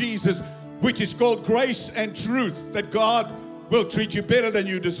comes with Jesus, which is called grace and truth, that God will treat you better than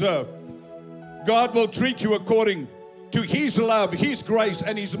you deserve. God will treat you according to his love, his grace,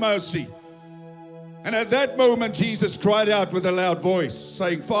 and his mercy. And at that moment, Jesus cried out with a loud voice,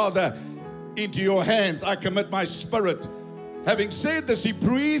 saying, Father, into your hands I commit my spirit. Having said this, he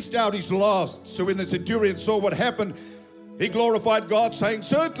breathed out his last. So when the centurion saw what happened, he glorified God, saying,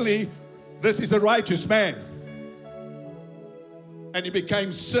 certainly this is a righteous man. And he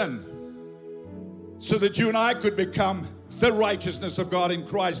became sin, so that you and I could become the righteousness of God in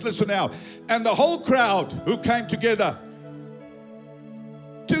Christ. Listen now. And the whole crowd who came together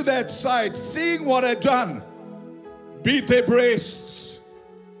to that sight, seeing what had done, beat their breasts,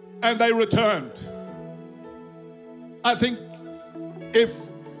 and they returned. I think if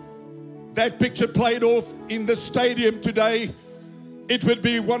that picture played off in the stadium today, it would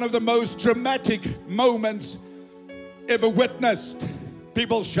be one of the most dramatic moments ever witnessed.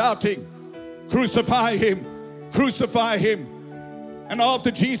 People shouting, crucify him, crucify him. And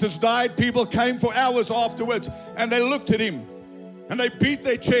after Jesus died, people came for hours afterwards and they looked at him and they beat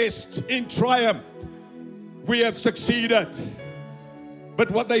their chest in triumph. We have succeeded.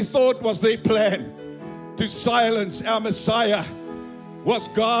 But what they thought was their plan to silence our Messiah was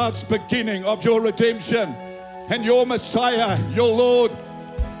God's beginning of your redemption. And your Messiah, your Lord,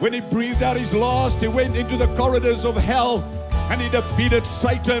 when he breathed out his last, he went into the corridors of hell and he defeated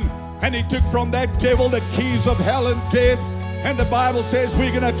Satan. And he took from that devil the keys of hell and death. And the Bible says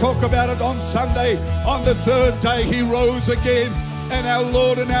we're going to talk about it on Sunday. On the 3rd day, he rose again. And our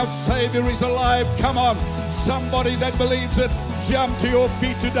Lord and our Savior is alive. Come on, somebody that believes it, jump to your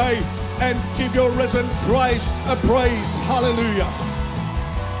feet today and give your risen Christ a praise. Hallelujah.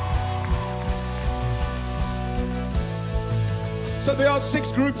 So there are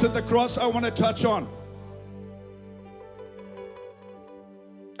 6 groups at the cross I want to touch on.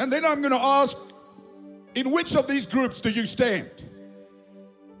 And then I'm going to ask, in which of these groups do you stand?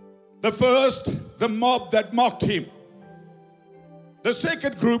 The first, the mob that mocked him. The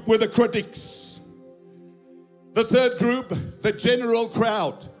second group were the critics. The third group, the general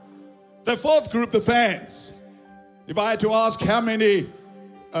crowd. The fourth group, the fans. If I had to ask how many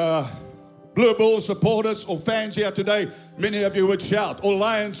Blue Bull supporters or fans here today, many of you would shout, or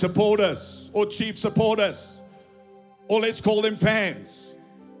Lion supporters, or Chief supporters, or let's call them fans.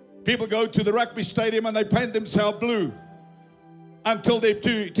 People go to the rugby stadium and they paint themselves blue until their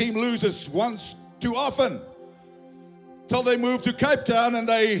team loses once too often. Till they move to Cape Town and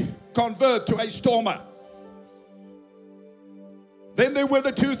they convert to a stormer. Then there were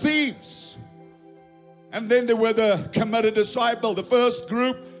the 2 thieves. And then there were the committed disciple. The first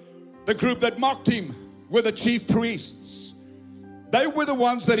group, the group that mocked him, were the chief priests. They were the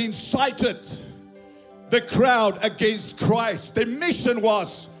ones that incited the crowd against Christ. Their mission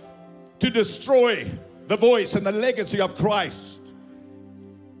was to destroy the voice and the legacy of Christ.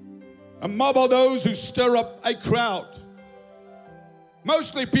 A mob are those who stir up a crowd.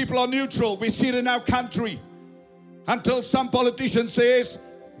 Mostly people are neutral. We see it in our country. Until some politician says,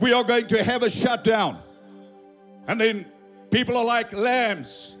 we are going to have a shutdown. And then people are like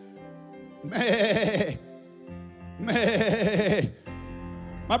lambs. Meh. Meh.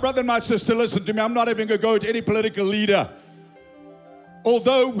 My brother and my sister, listen to me. I'm not even going to go to any political leader.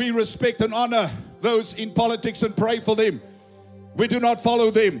 Although we respect and honor those in politics and pray for them, we do not follow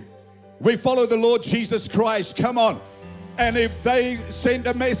them. We follow the Lord Jesus Christ. Come on. And if they send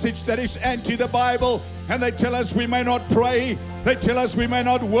a message that is anti the Bible, and they tell us we may not pray, they tell us we may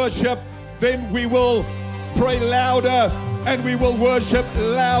not worship, then we will pray louder, and we will worship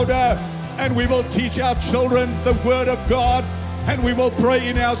louder, and we will teach our children the Word of God, and we will pray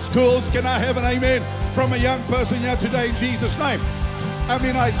in our schools. Can I have an amen from a young person here today in Jesus' name? I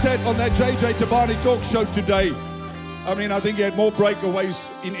mean, I sat on that JJ Tabani talk show today. I mean, I think he had more breakaways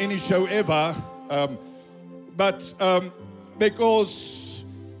in any show ever. Because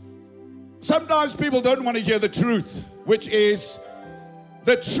sometimes people don't want to hear the truth, which is,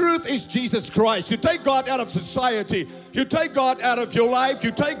 the truth is Jesus Christ. You take God out of society, you take God out of your life,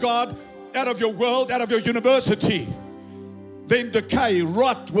 you take God out of your world, out of your university, then decay,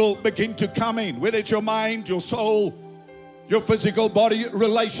 rot will begin to come in, whether it's your mind, your soul, your physical body,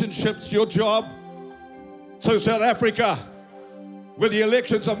 relationships, your job. So South Africa, with the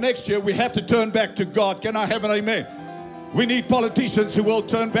elections of next year, we have to turn back to God. Can I have an amen? We need politicians who will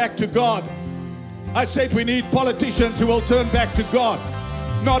turn back to God. I said we need politicians who will turn back to God.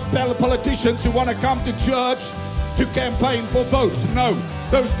 Not politicians who want to come to church to campaign for votes. No,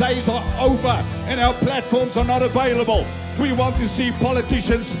 those days are over and our platforms are not available. We want to see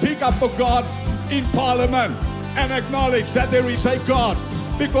politicians speak up for God in Parliament and acknowledge that there is a God.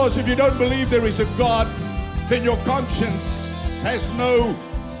 Because if you don't believe there is a God, then your conscience has no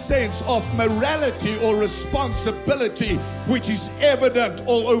sense of morality or responsibility, which is evident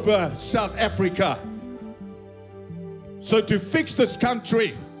all over South Africa. So to fix this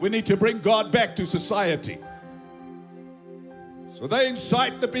country, we need to bring God back to society. So they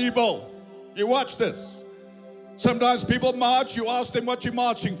incite the people. You watch this. Sometimes people march, you ask them what you're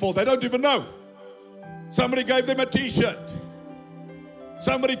marching for. They don't even know. Somebody gave them a t-shirt.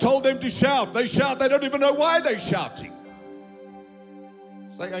 Somebody told them to shout. They shout, they don't even know why they're shouting.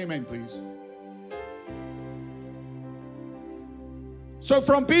 Say amen, please. So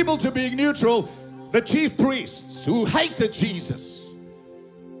from people to being neutral, the chief priests who hated Jesus.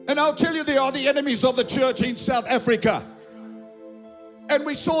 And I'll tell you, they are the enemies of the church in South Africa. And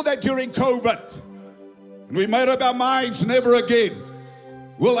we saw that during COVID. And we made up our minds, never again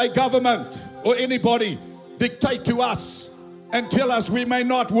will a government or anybody dictate to us and tell us we may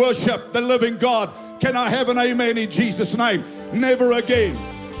not worship the living God. Can I have an amen in Jesus' name? Never again.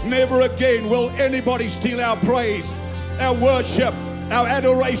 Never again will anybody steal our praise, our worship, our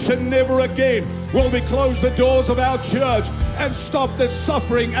adoration. Never again will we close the doors of our church and stop the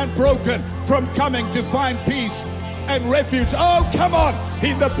suffering and broken from coming to find peace and refuge. Oh, come on,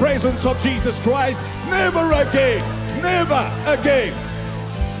 in the presence of Jesus Christ. Never again, never again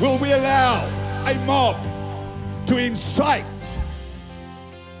will we allow a mob to incite.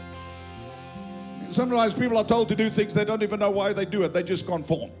 Sometimes people are told to do things they don't even know why they do it. They just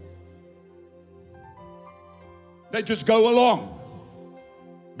conform. They just go along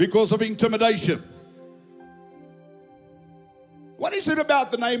because of intimidation. What is it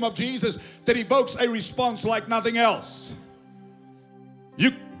about the name of Jesus that evokes a response like nothing else?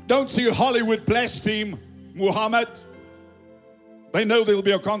 You don't see Hollywood blaspheme Muhammad. They know there'll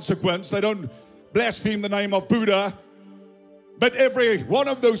be a consequence. They don't blaspheme the name of Buddha. But every one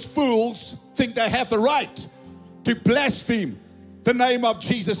of those fools think they have the right to blaspheme the name of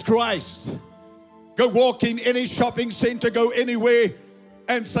Jesus Christ. Go walk in any shopping center, go anywhere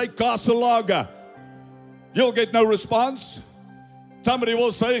and say Kasalaga. You'll get no response. Somebody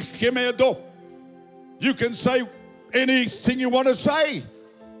will say, give me a door. You can say anything you want to say.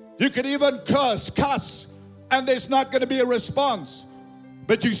 You can even cuss, and there's not going to be a response.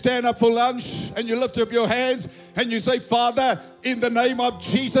 But you stand up for lunch and you lift up your hands and you say, Father, in the name of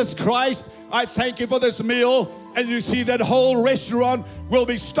Jesus Christ, I thank you for this meal. And you see that whole restaurant will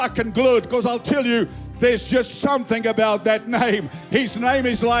be stuck and glued, because I'll tell you, there's just something about that name. His name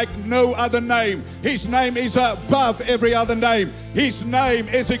is like no other name. His name is above every other name. His name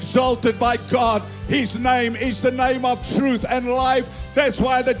is exalted by God. His name is the name of truth and life. That's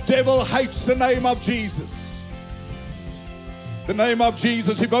why the devil hates the name of Jesus. The name of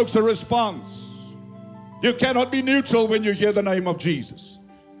Jesus evokes a response. You cannot be neutral when you hear the name of Jesus.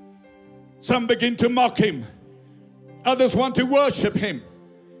 Some begin to mock him. Others want to worship him.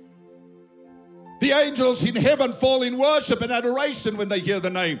 The angels in heaven fall in worship and adoration when they hear the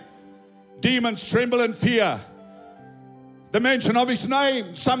name. Demons tremble in fear. The mention of his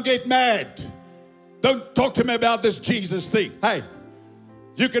name, some get mad. Don't talk to me about this Jesus thing. Hey,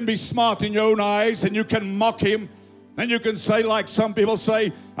 you can be smart in your own eyes and you can mock him. And you can say, like some people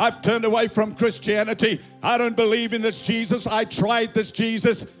say, I've turned away from Christianity. I don't believe in this Jesus. I tried this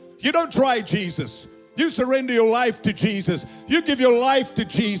Jesus. You don't try Jesus. You surrender your life to Jesus. You give your life to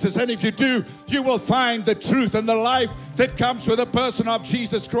Jesus. And if you do, you will find the truth and the life that comes with the person of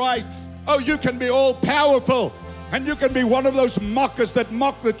Jesus Christ. Oh, you can be all powerful. And you can be one of those mockers that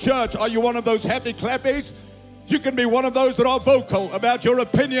mock the church. Are you one of those happy clappies? You can be one of those that are vocal about your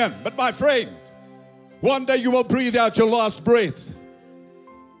opinion. But my friend, one day you will breathe out your last breath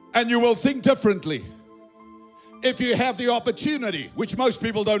and you will think differently. If you have the opportunity, which most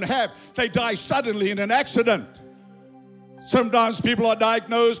people don't have, they die suddenly in an accident. Sometimes people are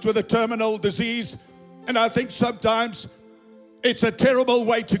diagnosed with a terminal disease, and I think sometimes it's a terrible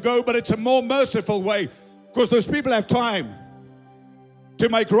way to go, but it's a more merciful way, because those people have time to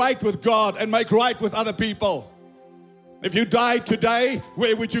make right with God and make right with other people. If you died today,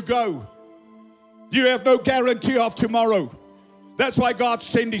 where would you go? You have no guarantee of tomorrow. That's why God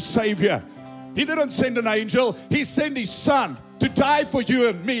sent his Savior. He didn't send an angel. He sent his Son to die for you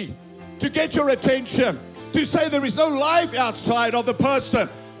and me, to get your attention, to say there is no life outside of the person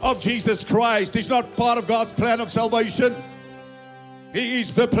of Jesus Christ. He's not part of God's plan of salvation. He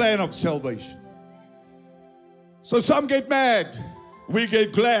is the plan of salvation. So some get mad. We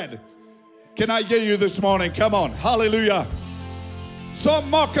get glad. Can I hear you this morning? Come on. Hallelujah. Some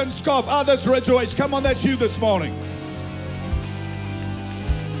mock and scoff. Others rejoice. Come on, that's you this morning.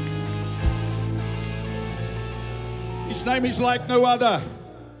 His name is like no other.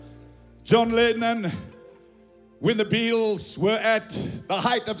 John Lennon, when the Beatles were at the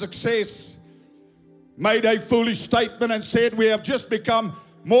height of success, made a foolish statement and said, we have just become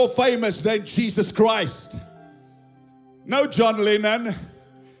more famous than Jesus Christ. No John Lennon,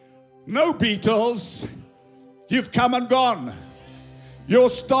 no Beatles, you've come and gone. Your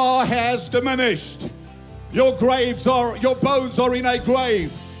star has diminished. Your bones are in a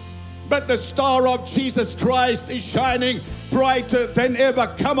grave. But the star of Jesus Christ is shining brighter than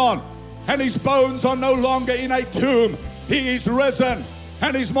ever. Come on. And his bones are no longer in a tomb. He is risen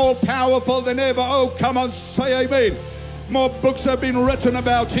and he's more powerful than ever. Oh, come on, say amen. More books have been written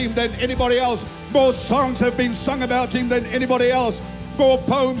about him than anybody else. More songs have been sung about him than anybody else. More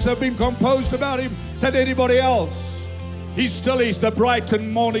poems have been composed about him than anybody else. He still is the bright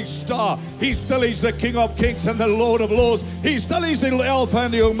and morning star. He still is the King of Kings and the Lord of Lords. He still is the Alpha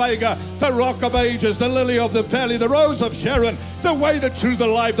and the Omega, the Rock of Ages, the Lily of the Valley, the Rose of Sharon, the way, the truth, the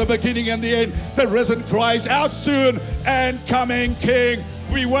life, the beginning and the end, the risen Christ, our soon and coming King.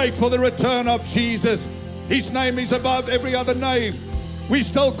 We wait for the return of Jesus. His name is above every other name. We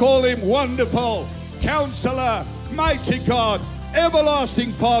still call him Wonderful, Counselor, Mighty God,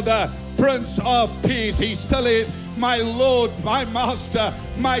 Everlasting Father, Prince of Peace. He still is my Lord, my Master,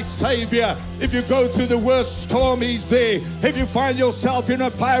 my Savior. If you go through the worst storm, he's there. If you find yourself in a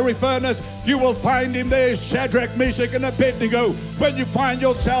fiery furnace, you will find him there. Shadrach, Meshach, and Abednego. When you find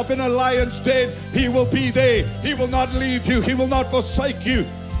yourself in a lion's den, he will be there. He will not leave you. He will not forsake you.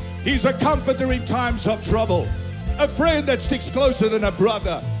 He's a comforter in times of trouble, a friend that sticks closer than a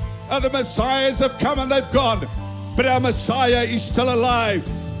brother. Other messiahs have come and they've gone, but our Messiah is still alive.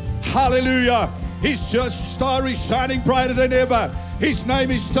 Hallelujah. His just star is shining brighter than ever. His name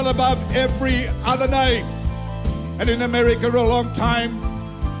is still above every other name. And in America, for a long time,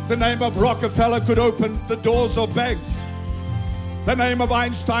 the name of Rockefeller could open the doors of banks. The name of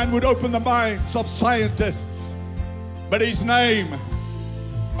Einstein would open the minds of scientists. But his name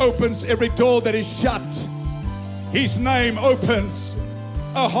opens every door that is shut. His name opens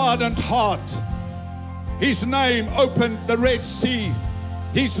a hardened heart. His name opened the Red Sea.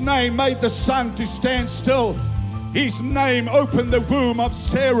 His name made the sun to stand still. His name opened the womb of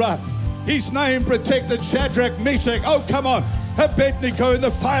Sarah. His name protected Shadrach, Meshach, oh come on, Abednego in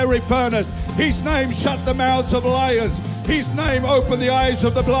the fiery furnace. His name shut the mouths of lions. His name opened the eyes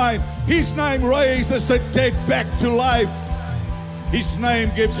of the blind. His name raises the dead back to life. His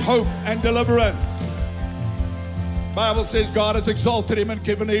name gives hope and deliverance. The Bible says God has exalted him and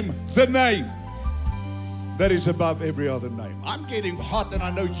given him the name that is above every other name. I'm getting hot and I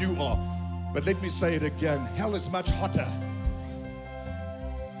know you are, but let me say it again. Hell is much hotter.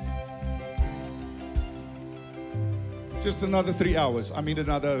 Just another 3 hours. I mean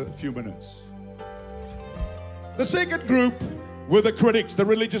another few minutes. The second group were the critics, the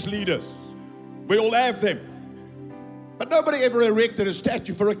religious leaders. We all have them. But nobody ever erected a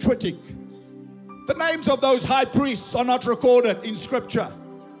statue for a critic. The names of those high priests are not recorded in Scripture.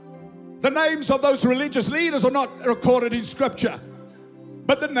 The names of those religious leaders are not recorded in Scripture.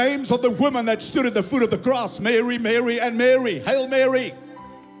 But the names of the women that stood at the foot of the cross, Mary, Mary, and Mary, Hail Mary,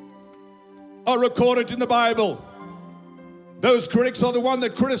 are recorded in the Bible. Those critics are the one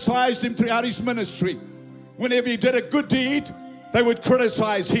that criticized him throughout his ministry. Whenever he did a good deed, they would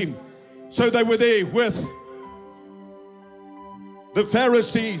criticize him. So they were there with the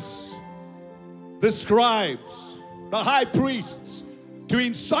Pharisees, the scribes, the high priests, to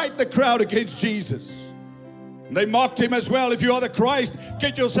incite the crowd against Jesus. And they mocked him as well. If you are the Christ,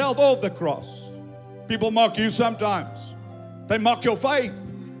 get yourself off the cross. People mock you sometimes. They mock your faith.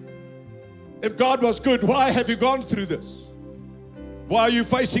 If God was good, why have you gone through this? Why are you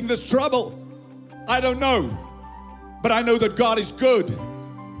facing this trouble? I don't know. But I know that God is good.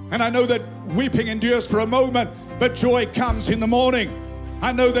 And I know that weeping endures for a moment, but joy comes in the morning.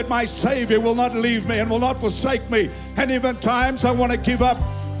 I know that my Savior will not leave me and will not forsake me. And even times I want to give up,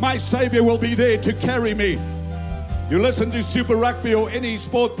 my Savior will be there to carry me. You listen to Super Rugby or any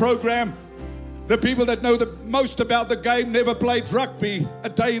sport program, the people that know the most about the game never played rugby a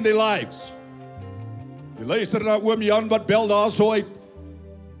day in their lives. Jy luister na oom Jan wat bel daar so uit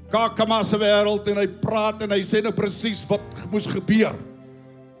Kakama se wêreld en hy praat en hy sê nou presies wat moes gebeur.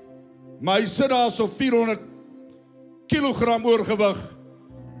 Maar hy sit daar so 400 kilogram oorgewig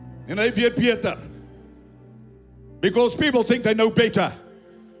en hy weet beter. Because people think they know better.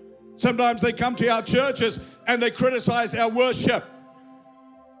 Sometimes they come to our churches and they criticize our worship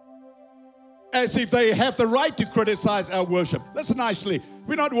as if they have the right to criticize our worship. Listen nicely,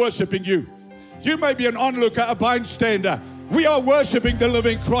 we're not worshiping you. You may be an onlooker, a bystander. We are worshiping the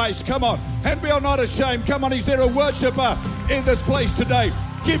living Christ. Come on. And we are not ashamed. Come on, is there a worshiper in this place today?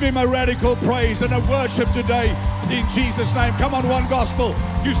 Give him a radical praise and a worship today in Jesus' name. Come on, one gospel.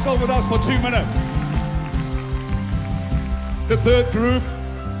 You still with us for 2 minutes. The third group,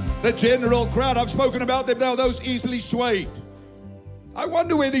 the general crowd. I've spoken about them now, those easily swayed. I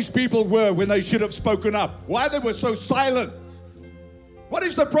wonder where these people were when they should have spoken up. Why they were so silent. What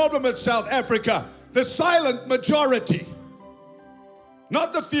is the problem with South Africa? The silent majority.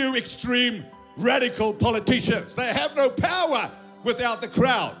 Not the few extreme radical politicians. They have no power without the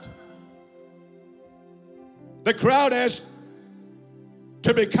crowd. The crowd has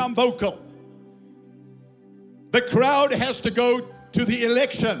to become vocal. The crowd has to go to the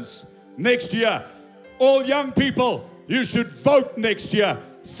elections next year. All young people, you should vote next year.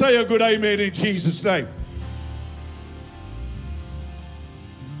 Say a good amen in Jesus' name.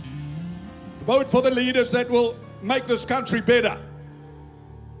 Vote for the leaders that will make this country better.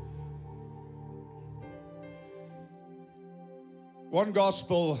 One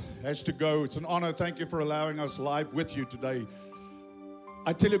gospel has to go. It's an honor. Thank you for allowing us live with you today.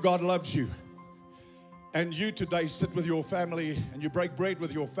 I tell you, God loves you. And you today sit with your family and you break bread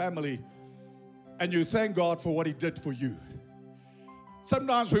with your family and you thank God for what He did for you.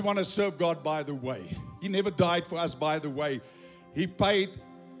 Sometimes we want to serve God by the way. He never died for us by the way. He paid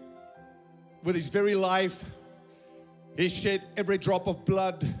with His very life. He shed every drop of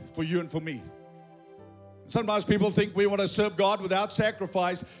blood for you and for me. Sometimes people think we want to serve God without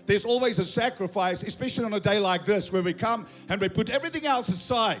sacrifice. There's always a sacrifice, especially on a day like this where we come and we put everything else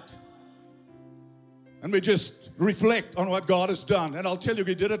aside. And we just reflect on what God has done. And I'll tell you,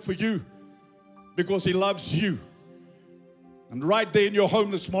 He did it for you because He loves you. And right there in your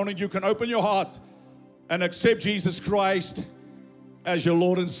home this morning, you can open your heart and accept Jesus Christ as your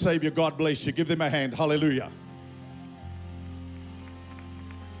Lord and Savior. God bless you. Give them a hand. Hallelujah.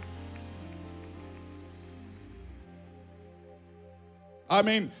 I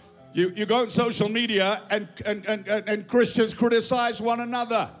mean, you go on social media and Christians criticize one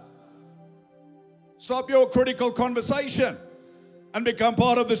another. Stop your critical conversation and become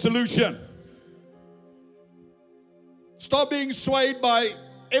part of the solution. Stop being swayed by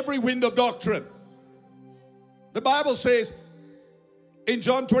every wind of doctrine. The Bible says in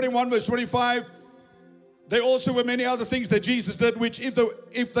John 21 verse 25, there also were many other things that Jesus did, which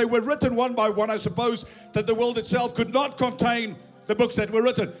if they were written one by one, I suppose that the world itself could not contain the books that were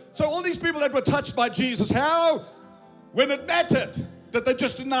written. So all these people that were touched by Jesus, how, when it mattered, did they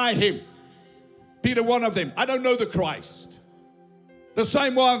just deny Him? Peter, one of them. I don't know the Christ. The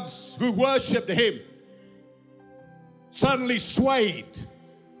same ones who worshipped Him suddenly swayed,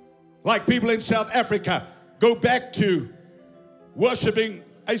 like people in South Africa, go back to worshipping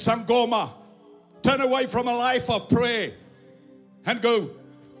a sangoma, turn away from a life of prayer and go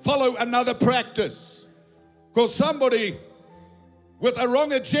follow another practice. Because somebody with a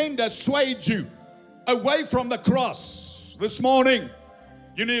wrong agenda swayed you away from the cross. This morning,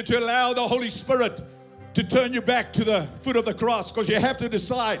 you need to allow the Holy Spirit to turn you back to the foot of the cross, because you have to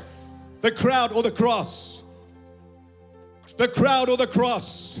decide the crowd or the cross. The crowd or the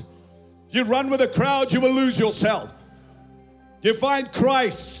cross. You run with the crowd, you will lose yourself. You find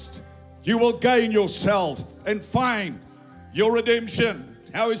Christ, you will gain yourself and find your redemption.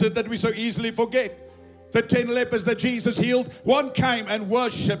 How is it that we so easily forget? The 10 lepers that Jesus healed, one came and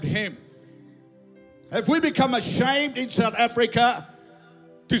worshipped him. Have we become ashamed in South Africa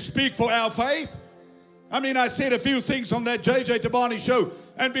to speak for our faith? I mean, I said a few things on that JJ Tabani show,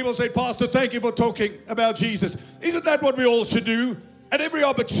 and people say, Pastor, thank you for talking about Jesus. Isn't that what we all should do? At every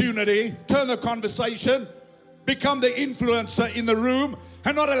opportunity, turn the conversation, become the influencer in the room,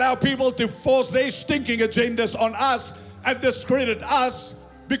 and not allow people to force their stinking agendas on us and discredit us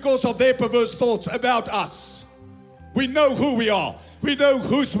because of their perverse thoughts about us. We know who we are. We know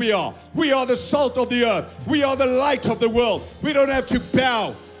whose we are. We are the salt of the earth. We are the light of the world. We don't have to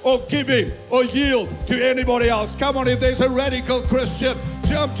bow or give in or yield to anybody else. Come on, if there's a radical Christian,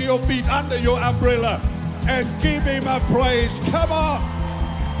 jump to your feet under your umbrella and give him a praise. Come on.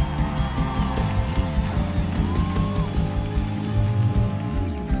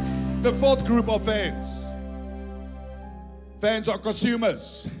 The fourth group of fans. Fans are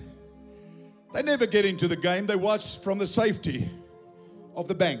consumers. They never get into the game. They watch from the safety of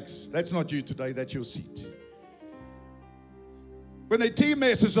the banks. That's not you today, that's your seat. When their team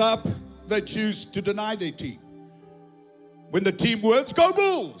messes up, they choose to deny their team. When the team wins, go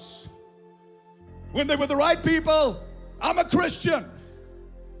Bulls. When they're with the right people, I'm a Christian.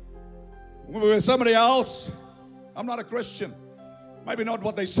 When we're with somebody else, I'm not a Christian. Maybe not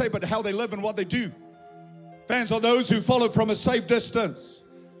what they say, but how they live and what they do. Fans are those who follow from a safe distance.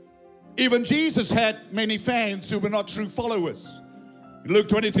 Even Jesus had many fans who were not true followers. In Luke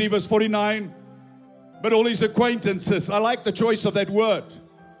 23 verse 49, but all his acquaintances, I like the choice of that word,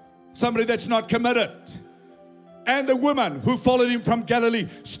 somebody that's not committed. And the woman who followed him from Galilee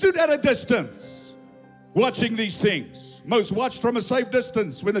stood at a distance watching these things. Most watched from a safe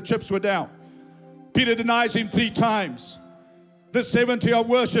distance when the chips were down. Peter denies him 3 times. The 70 are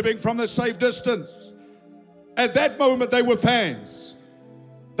worshiping from the safe distance. At that moment, they were fans.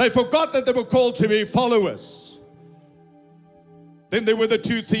 They forgot that they were called to be followers. Then there were the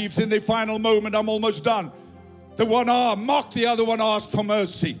 2 thieves in their final moment. I'm almost done. The one mocked, the other one asked for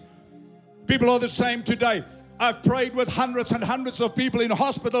mercy. People are the same today. I've prayed with hundreds and hundreds of people in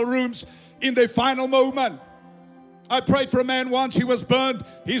hospital rooms in their final moment. I prayed for a man once. He was burned,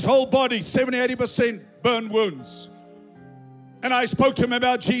 his whole body, 70-80% burn wounds. And I spoke to him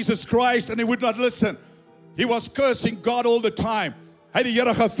about Jesus Christ, and he would not listen. He was cursing God all the time. Hy die Here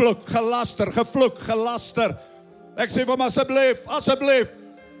gevloek, gelaster. Ek sê vir hom, asseblief.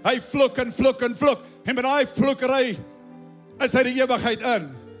 Hy vloek en vloek en vloek. En met daai vloekery is hy die ewigheid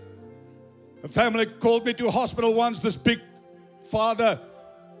in. A family called me to a hospital once, this big father,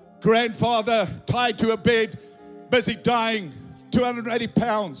 grandfather, tied to a bed, busy dying, 280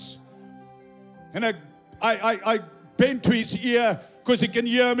 pounds. And I bent to his ear because he can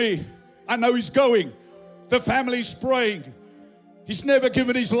hear me. I know he's going. The family's praying. He's never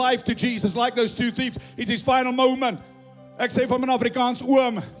given his life to Jesus like those 2 thieves. It's his final moment. Ek sê van my Afrikaans,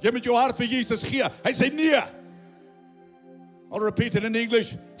 oom, jy moet jou hart vir Jesus gee. Hy sê nee. I'll repeat it in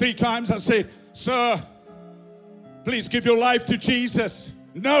English 3 times. I said, sir, please give your life to Jesus.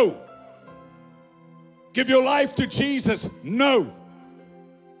 No. Give your life to Jesus. No.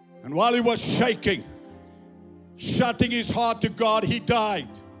 And while he was shaking, shutting his heart to God, he died.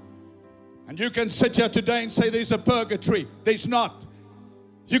 And you can sit here today and say there's a purgatory. There's not.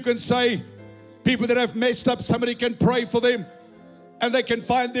 You can say people that have messed up, somebody can pray for them and they can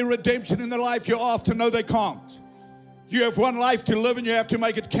find their redemption in the life you're after. No, they can't. You have one life to live and you have to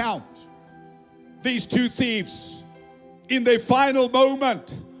make it count. These 2 thieves, in their final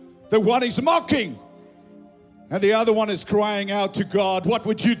moment, the one is mocking and the other one is crying out to God. What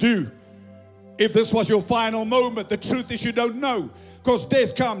would you do if this was your final moment? The truth is you don't know, because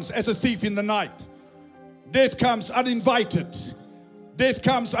death comes as a thief in the night. Death comes uninvited. Death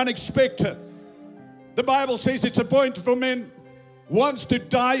comes unexpected. The Bible says it's appointed for men once to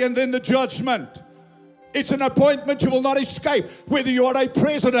die and then the judgment. It's an appointment you will not escape. Whether you are a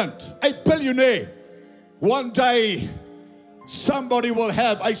president, a billionaire, one day somebody will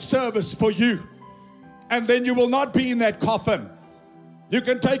have a service for you. And then you will not be in that coffin. You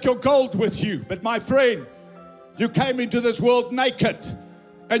can take your gold with you, but my friend, you came into this world naked,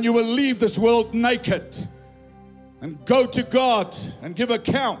 and you will leave this world naked and go to God and give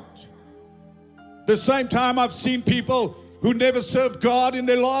account. The same time I've seen people who never served God in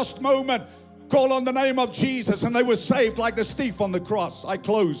their last moment call on the name of Jesus and they were saved like this thief on the cross. I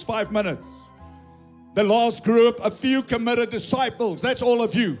close, 5 minutes. The last group, a few committed disciples. That's all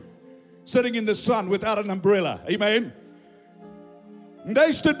of you sitting in the sun without an umbrella. Amen. And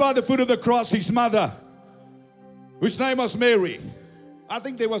they stood by the foot of the cross, his mother, whose name was Mary. I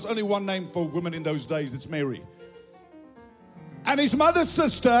think there was only one name for women in those days. It's Mary. And his mother's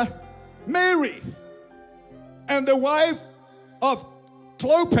sister, Mary. And the wife of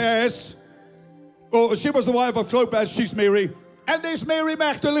Clopas, or she was the wife of Clopas, she's Mary. And there's Mary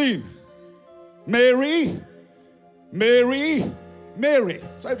Magdalene. Mary, Mary, Mary.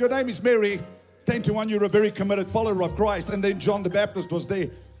 So if your name is Mary, 10 to 1, you're a very committed follower of Christ. And then John the Baptist was there.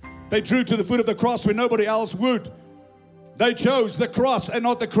 They drew to the foot of the cross when nobody else would. They chose the cross and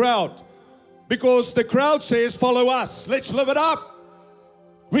not the crowd. Because the crowd says, follow us. Let's live it up.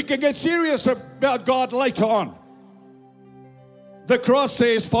 We can get serious about God later on. The cross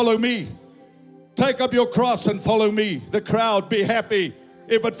says, follow me. Take up your cross and follow me. The crowd, be happy.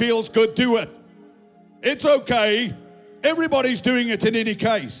 If it feels good, do it. It's okay. Everybody's doing it in any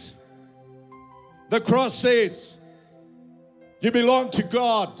case. The cross says, you belong to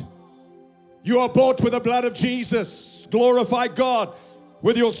God. You are bought with the blood of Jesus. Glorify God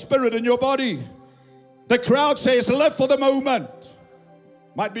with your spirit and your body. The crowd says, live for the moment.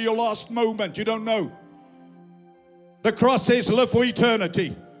 Might be your last moment. You don't know. The cross says, live for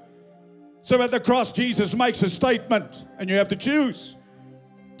eternity. So at the cross, Jesus makes a statement, and you have to choose.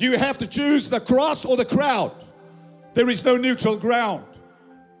 You have to choose the cross or the crowd. There is no neutral ground.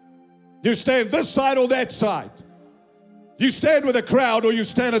 You stand this side or that side. You stand with the crowd or you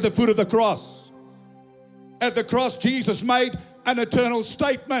stand at the foot of the cross. At the cross, Jesus made an eternal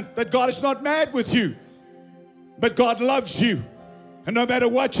statement that God is not mad with you, but God loves you. And no matter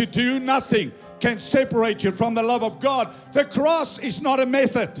what you do, nothing can separate you from the love of God. The cross is not a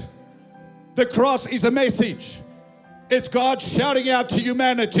method. The cross is a message. It's God shouting out to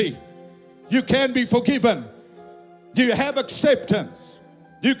humanity, you can be forgiven. You have acceptance.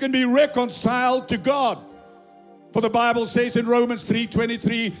 You can be reconciled to God. For the Bible says in Romans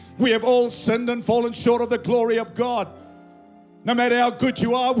 3:23, we have all sinned and fallen short of the glory of God. No matter how good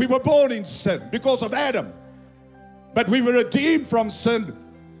you are, we were born in sin because of Adam. But we were redeemed from sin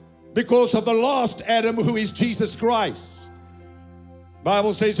because of the last Adam, who is Jesus Christ.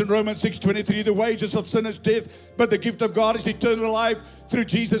 Bible says in Romans 6:23, the wages of sin is death, but the gift of God is eternal life through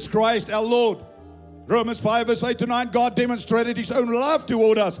Jesus Christ our Lord. Romans 5 verse 8 to 9, God demonstrated his own love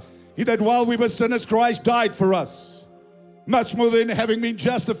toward us, in that while we were sinners, Christ died for us. Much more than having been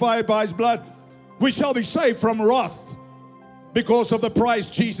justified by his blood, we shall be saved from wrath because of the price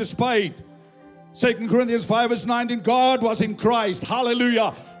Jesus paid. 2 Corinthians 5 verse 19, God was in Christ,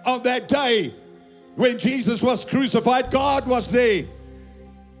 hallelujah, on that day when Jesus was crucified. God was there.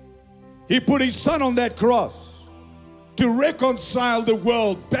 He put his son on that cross to reconcile the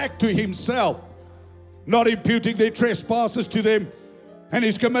world back to himself, not imputing their trespasses to them. And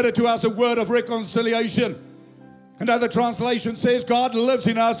he's committed to us a word of reconciliation. Another translation says God lives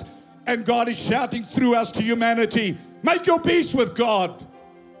in us and God is shouting through us to humanity, make your peace with God.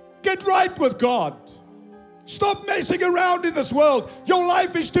 Get right with God. Stop messing around in this world. Your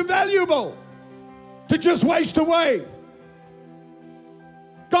life is too valuable to just waste away.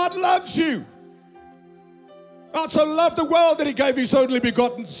 God loves you. God so loved the world that he gave his only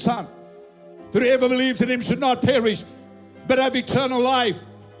begotten Son, that whoever believes in him should not perish, but have eternal life.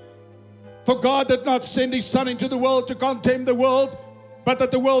 For God did not send his Son into the world to condemn the world, but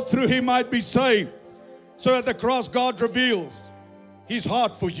that the world through him might be saved. So at the cross, God reveals his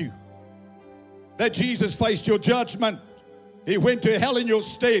heart for you. That Jesus faced your judgment. He went to hell in your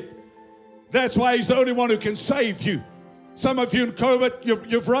stead. That's why he's the only one who can save you. Some of you in COVID,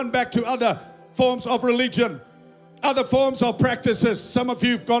 you've run back to other forms of religion, other forms of practices. Some of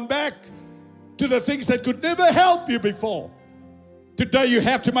you have gone back to the things that could never help you before. Today you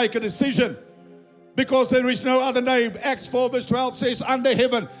have to make a decision, because there is no other name. Acts 4 verse 12 says, under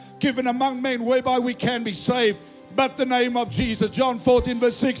heaven, given among men whereby we can be saved, but the name of Jesus. John 14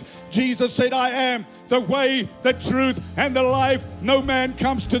 verse 6, Jesus said, I am the way, the truth, and the life. No man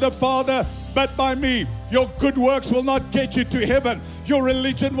comes to the Father but by me. Your good works will not get you to heaven. Your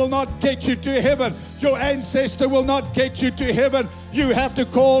religion will not get you to heaven. Your ancestor will not get you to heaven. You have to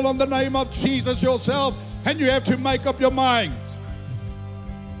call on the name of Jesus yourself, and you have to make up your mind.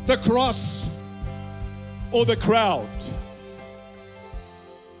 The cross or the crowd.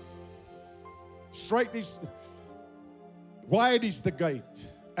 Straight is, wide is the gate,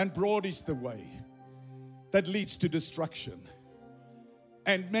 and broad is the way that leads to destruction,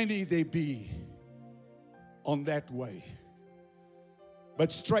 and many there be on that way.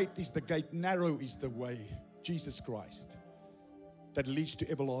 But straight is the gate, narrow is the way, Jesus Christ, that leads to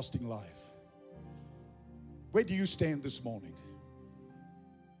everlasting life. Where do you stand this morning?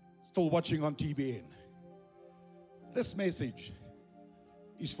 Still watching on TBN. This message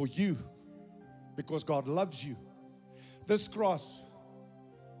is for you because God loves you. This cross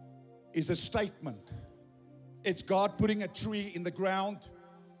is a statement. It's God putting a tree in the ground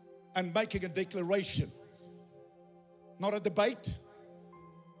and making a declaration. Not a debate,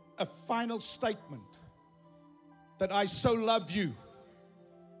 a final statement that I so love you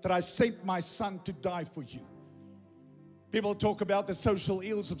that I sent my son to die for you. People talk about the social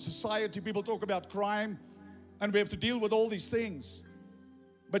ills of society. People talk about crime, and we have to deal with all these things.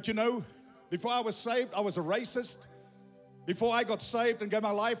 But you know, before I was saved, I was a racist. Before I got saved and gave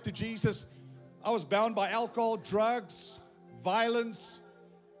my life to Jesus, I was bound by alcohol, drugs, violence.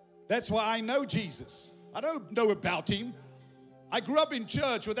 That's why I know Jesus. I don't know about him. I grew up in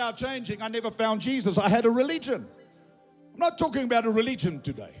church without changing. I never found Jesus. I had a religion. I'm not talking about a religion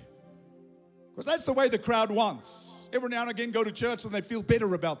today, because that's the way the crowd wants. Every now and again go to church and they feel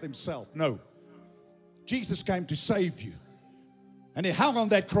better about themselves. No. Jesus came to save you, and he hung on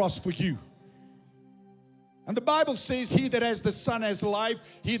that cross for you. And the Bible says, he that has the Son has life.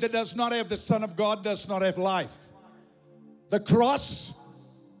 He that does not have the Son of God does not have life. The cross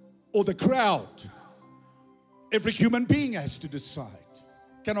or the crowd? Every human being has to decide.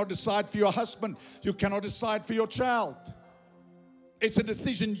 You cannot decide for your husband. You cannot decide for your child. It's a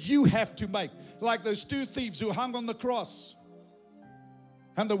decision you have to make. Like those two thieves who hung on the cross.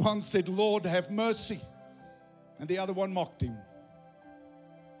 And the one said, Lord, have mercy. And the other one mocked him.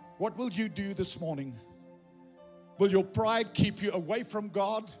 What will you do this morning? Will your pride keep you away from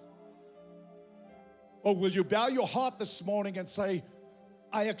God? Or will you bow your heart this morning and say,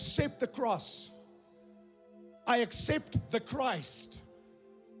 I accept the cross. I accept the Christ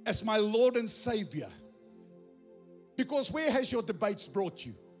as my Lord and Savior. Because where has your debates brought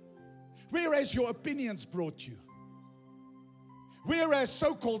you? Where has your opinions brought you? Where has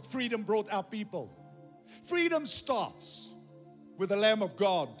so-called freedom brought our people? Freedom starts with the Lamb of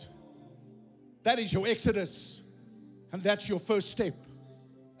God. That is your exodus. And that's your first step.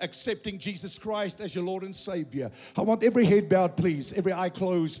 Accepting Jesus Christ as your Lord and Savior. I want every head bowed, please. Every eye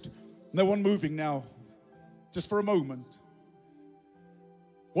closed. No one moving now. Just for a moment.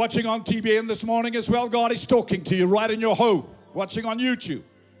 Watching on TBN this morning as well, God is talking to you right in your home. Watching on YouTube.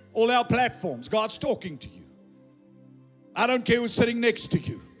 All our platforms, God's talking to you. I don't care who's sitting next to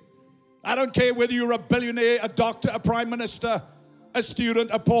you. I don't care whether you're a billionaire, a doctor, a prime minister, a student,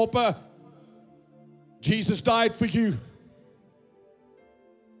 a pauper. Jesus died for you.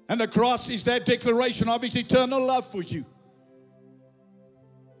 And the cross is that declaration of his eternal love for you.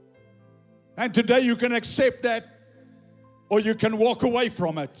 And today you can accept that, or you can walk away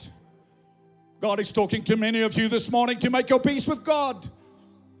from it. God is talking to many of you this morning to make your peace with God.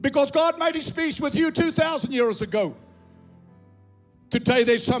 Because God made his peace with you 2,000 years ago. Today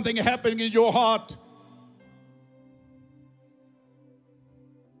there's something happening in your heart.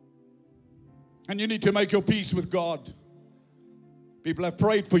 And you need to make your peace with God. People have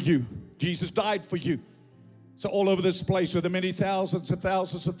prayed for you. Jesus died for you. So all over this place, with the many thousands and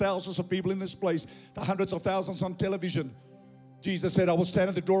thousands and thousands of people in this place, the hundreds of thousands on television, Jesus said, I will stand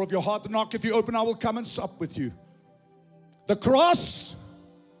at the door of your heart and knock. If you open, I will come and sup with you. The cross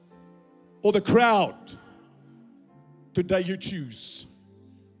or the crowd? Today you choose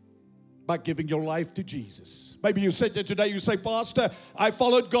by giving your life to Jesus. Maybe you said that today, you say, Pastor, I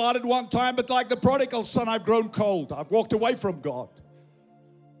followed God at one time, but like the prodigal son, I've grown cold. I've walked away from God.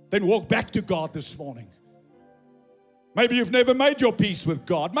 Then walk back to God this morning. Maybe you've never made your peace with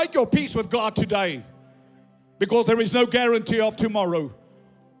God. Make your peace with God today, because there is no guarantee of tomorrow.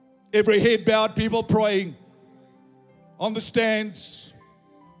 Every head bowed, people praying on the stands,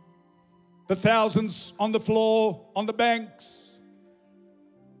 the thousands on the floor, on the banks.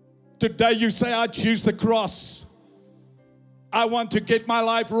 Today you say, I choose the cross. I want to get my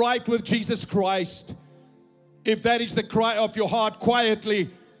life right with Jesus Christ. If that is the cry of your heart, quietly,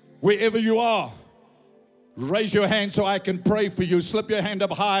 wherever you are, raise your hand so I can pray for you. Slip your hand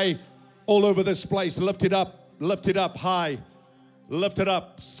up high all over this place. Lift it up high. Lift it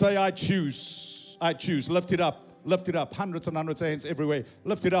up. Say, I choose. I choose. Lift it up. Lift it up. Hundreds and hundreds of hands everywhere.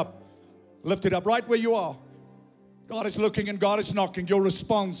 Lift it up. Lift it up right where you are. God is looking and God is knocking. Your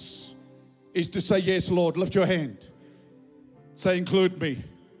response is to say, yes, Lord. Lift your hand. Say, include me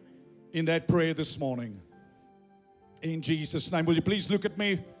in that prayer this morning. In Jesus' name. Will you please look at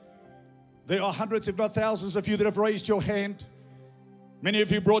me? There are hundreds, if not thousands of you that have raised your hand. Many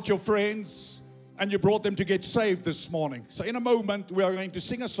of you brought your friends and you brought them to get saved this morning. So in a moment, we are going to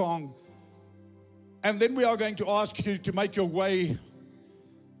sing a song, and then we are going to ask you to make your way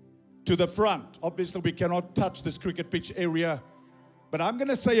to the front. Obviously, we cannot touch this cricket pitch area, but I'm going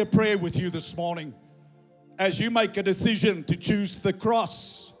to say a prayer with you this morning as you make a decision to choose the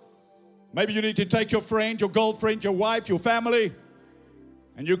cross. Maybe you need to take your friend, your girlfriend, your wife, your family,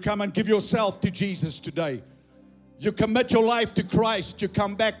 and you come and give yourself to Jesus today. You commit your life to Christ. You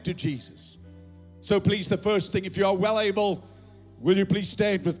come back to Jesus. So please, the first thing, if you are well able, will you please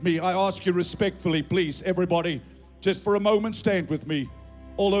stand with me? I ask you respectfully, please, everybody, just for a moment, stand with me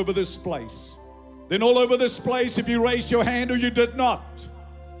all over this place. Then all over this place, if you raised your hand or you did not,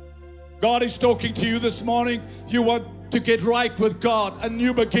 God is talking to you this morning. You want to get right with God, a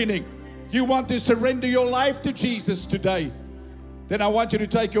new beginning. You want to surrender your life to Jesus today. Then I want you to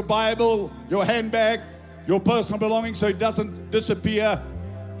take your Bible, your handbag, your personal belongings so it doesn't disappear.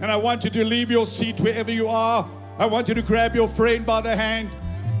 And I want you to leave your seat wherever you are. I want you to grab your friend by the hand.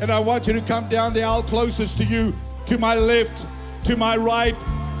 And I want you to come down the aisle closest to you, to my left, to my right.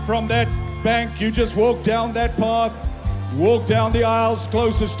 From that bank, you just walk down that path. Walk down the aisles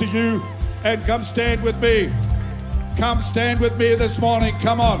closest to you and come stand with me. Come stand with me this morning.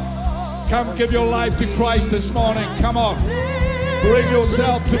 Come on. Come give your life to Christ this morning. Come on. Bring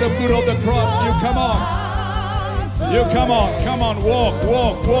yourself to the foot of the cross. You come on. You come on, come on, walk,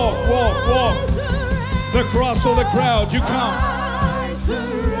 walk, walk, walk, walk. The cross or the crowd, you come.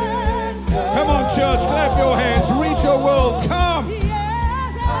 Come on, church, clap your hands, reach your world, come.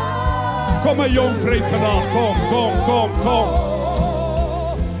 Kom maar jong vriend vandaag, kom.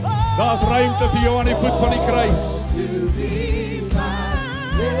 Daar's ruimte vir jou aan die voet van die kruis.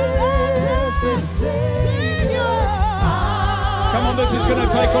 Come on, this is going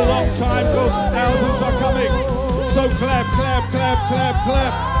to take a long time because thousands are coming. So clap, clap, clap, clap,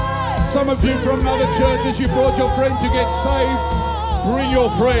 clap. Some of you from other churches, you brought your friend to get saved. Bring your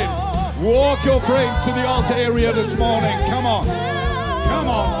friend. Walk your friend to the altar area this morning. Come on. Come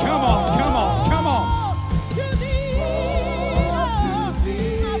on, come on, come on, come on.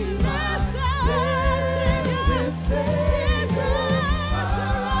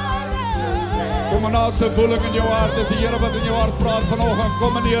 Kom maar na, se voeling in jou hart. Dis die Here wat in jou hart praat vanoggend.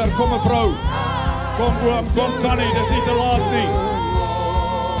 Kom meneer, kom mevrou. Kom oom, kom tannie, dis nie te laat nie.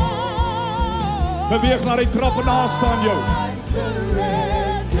 Beweeg naar die trappe naast aan jou.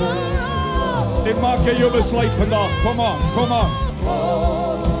 En maak jy jou besluit vandag. Kom aan, kom aan.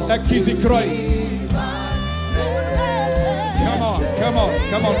 Ek kies die kruis. Come on, come on,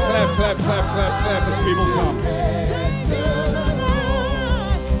 come on. Clap, clap, clap, clap, clap as people come.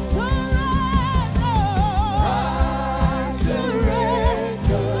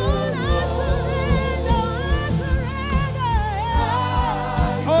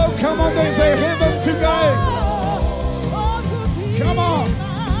 Come on, there's a heaven to go. Come on.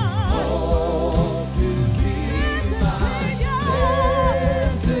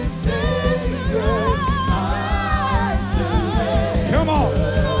 Come on.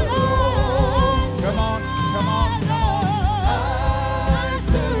 Come on, come on, come on.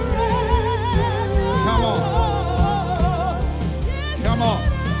 Come on. Come on.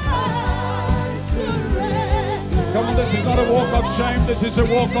 Come on, this is not a walk of shame. This is a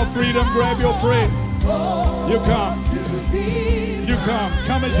walk of freedom. Grab your friend. You come. You come.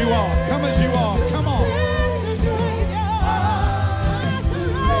 Come as you are. Come as you are. Come on.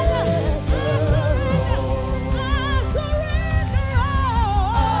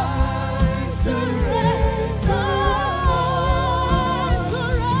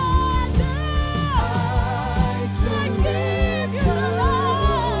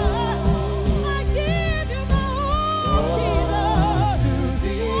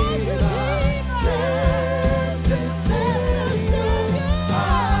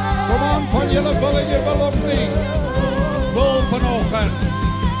 Julle wil en jy wil op nie. Wil vanoggend.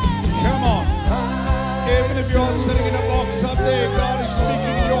 Come on. Even if you're sitting in a box up there, God is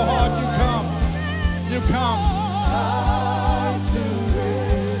speaking in your heart. You come. You come.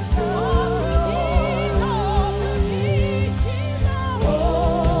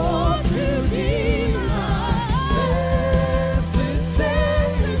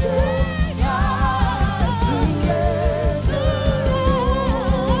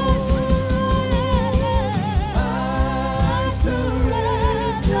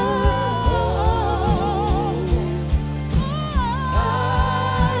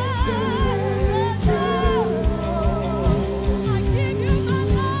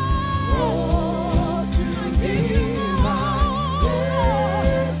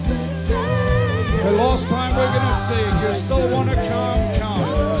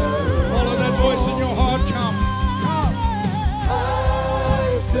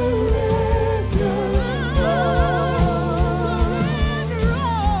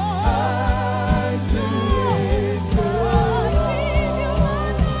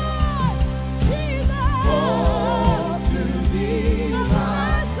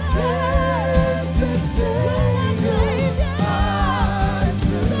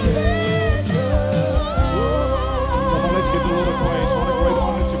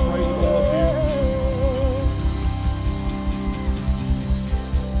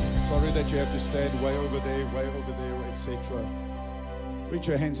 sorry that you have to stand way over there, etc. Reach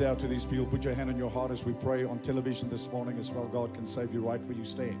your hands out to these people. Put your hand on your heart as we pray on television this morning as well. God can save you right where you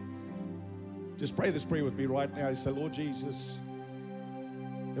stand. Just pray this prayer with me right now. Say, Lord Jesus,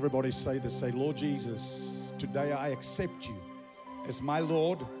 everybody say this. Say, Lord Jesus, today I accept you as my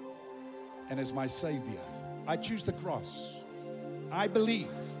Lord and as my Savior. I choose the cross. I believe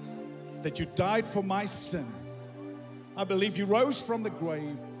that you died for my sin. I believe you rose from the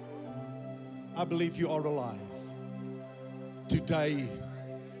grave. I believe you are alive. Today,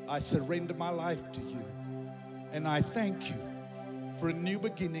 I surrender my life to you. And I thank you for a new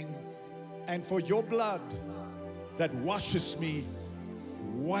beginning and for your blood that washes me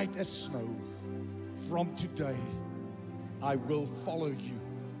white as snow. From today, I will follow you.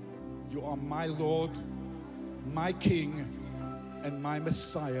 You are my Lord, my King, and my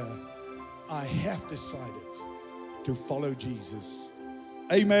Messiah. I have decided to follow Jesus.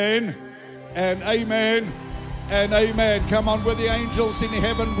 Amen and amen and amen. Come on, with the angels in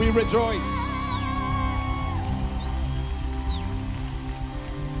heaven, we rejoice.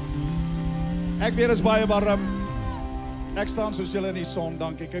 Ek weer is baie warm. Ek staan soos julle in die son,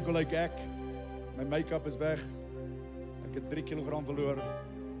 dankie. Kyk hoe lyk ek. My make-up is weg. Ek het 3 kilogram verloor.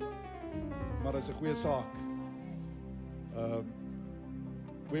 Maar dit is 'n goeie saak.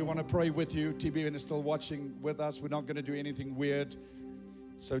 We want to pray with you. TBN is still watching with us. We're not going to do anything weird.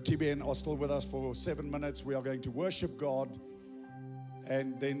 So TBN are still with us for 7 minutes. We are going to worship God,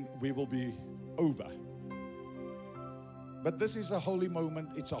 and then we will be over. But this is a holy moment.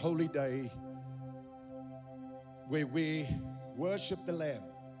 It's a holy day where we worship the Lamb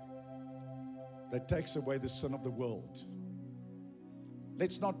that takes away the sin of the world.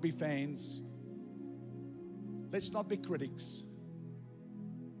 Let's not be fans. Let's not be critics.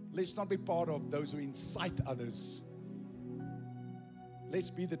 Let's not be part of those who incite others. Let's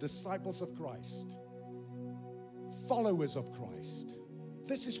be the disciples of Christ, followers of Christ.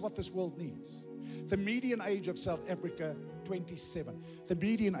 This is what this world needs. The median age of South Africa, 27. The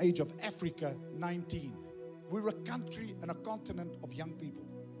median age of Africa, 19. We're a country and a continent of young people.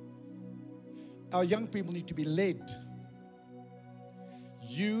 Our young people need to be led.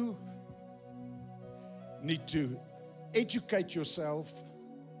 You need to educate yourself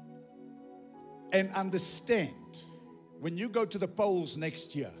and understand when you go to the polls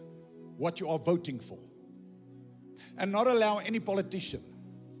next year what you are voting for, and not allow any politician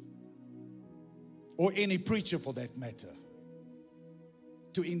or any preacher for that matter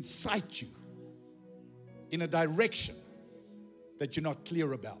to incite you in a direction that you're not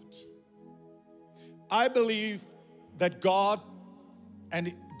clear about. I believe that God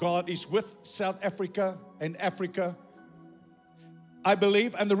is with South Africa and Africa. I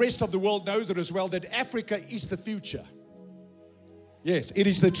believe, and the rest of the world knows it as well, that Africa is the future. Yes, it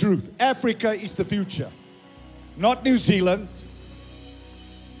is the truth. Africa is the future. Not New Zealand,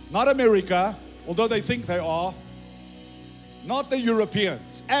 not America, although they think they are, not the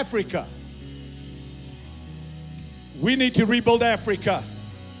Europeans, Africa. We need to rebuild Africa.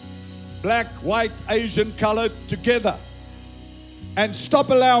 Black, white, Asian, colored, together. And stop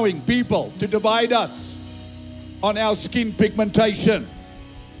allowing people to divide us on our skin pigmentation.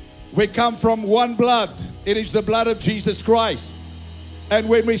 We come from one blood. It is the blood of Jesus Christ. And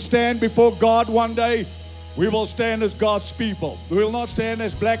when we stand before God one day, we will stand as God's people. We will not stand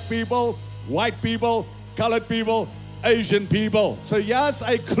as black people, white people, colored people, Asian people. So here's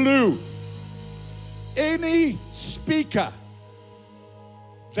a clue. Any speaker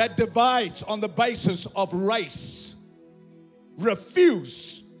that divides on the basis of race,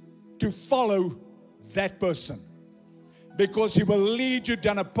 refuse to follow that person, because he will lead you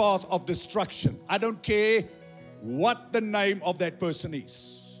down a path of destruction. I don't care what the name of that person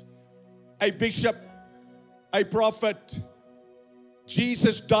is. A bishop, a prophet.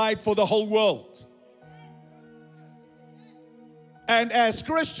 Jesus died for the whole world. And as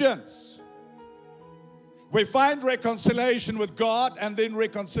Christians, we find reconciliation with God and then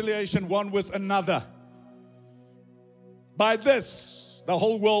reconciliation one with another. By this, the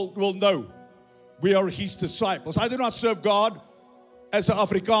whole world will know we are His disciples. I do not serve God as an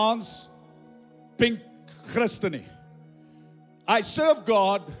Afrikaans, pink Christen. I serve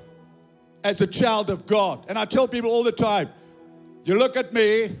God as a child of God. And I tell people all the time, you look at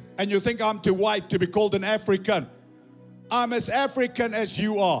me and you think I'm too white to be called an African. I'm as African as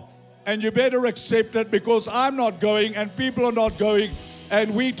you are. And you better accept it, because I'm not going and people are not going.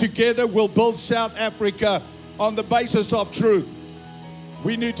 And we together will build South Africa on the basis of truth.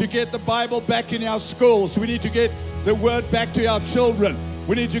 We need to get the Bible back in our schools. We need to get the Word back to our children.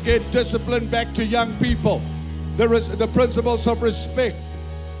 We need to get discipline back to young people. There is the principles of respect.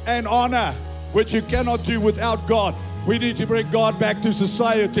 and honor, which you cannot do without God. We need to bring God back to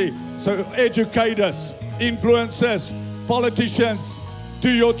society. So educators, influencers, politicians, do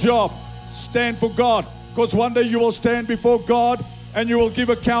your job. Stand for God, because one day you will stand before God and you will give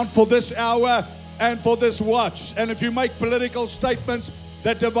account for this hour and for this watch. And if you make political statements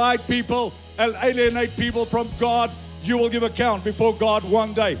that divide people and alienate people from God, you will give account before God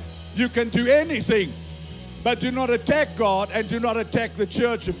one day. You can do anything, but do not attack God and do not attack the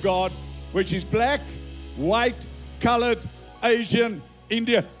church of God, which is black, white, colored, Asian,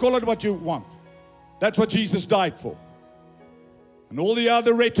 India. Call it what you want. That's what Jesus died for. And all the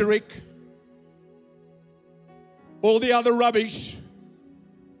other rhetoric, all the other rubbish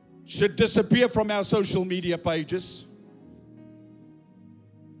should disappear from our social media pages.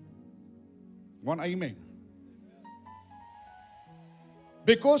 One amen.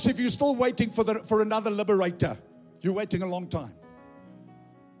 Because if you're still waiting for another liberator, you're waiting a long time.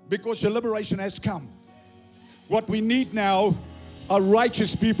 Because your liberation has come. What we need now are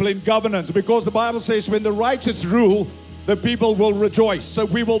righteous people in governance, because the Bible says when the righteous rule, the people will rejoice. So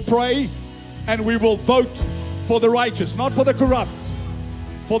we will pray and we will vote for the righteous, not for the corrupt,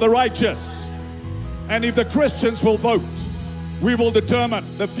 for the righteous. And if the Christians will vote, we will determine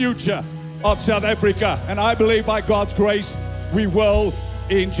the future of South Africa. And I believe by God's grace, we will,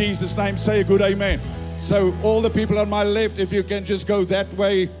 in Jesus' name. Say a good amen. So all the people on my left, if you can just go that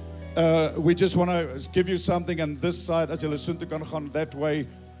way, we just want to give you something. And this side, as you listen to gaan that way,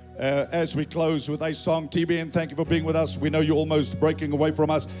 as we close with a song. TBN, thank you for being with us. We know you're almost breaking away from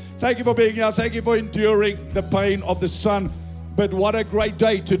us. Thank you for being here. Thank you for enduring the pain of the sun. But what a great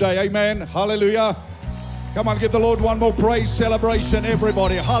day today. Amen. Hallelujah. Come on, give the Lord one more praise, celebration,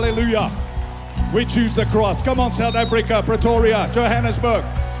 everybody. Hallelujah. We choose the cross. Come on, South Africa, Pretoria, Johannesburg.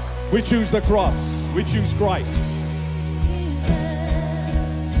 We choose the cross. We choose Christ.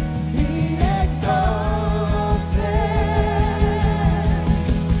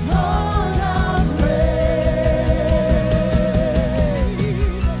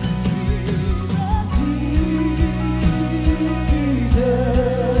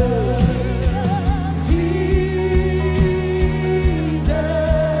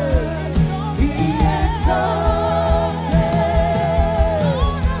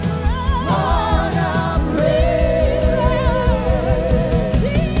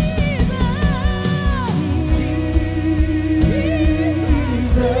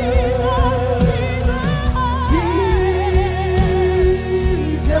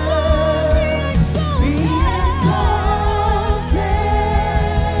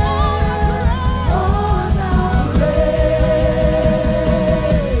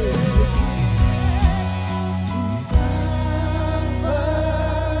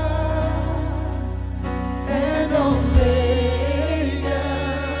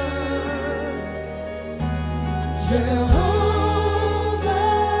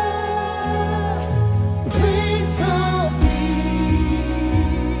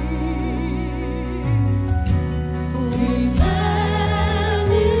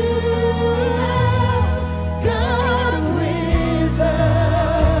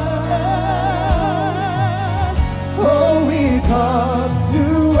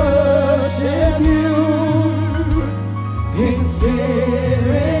 In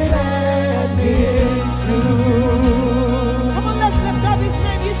spirit and in truth.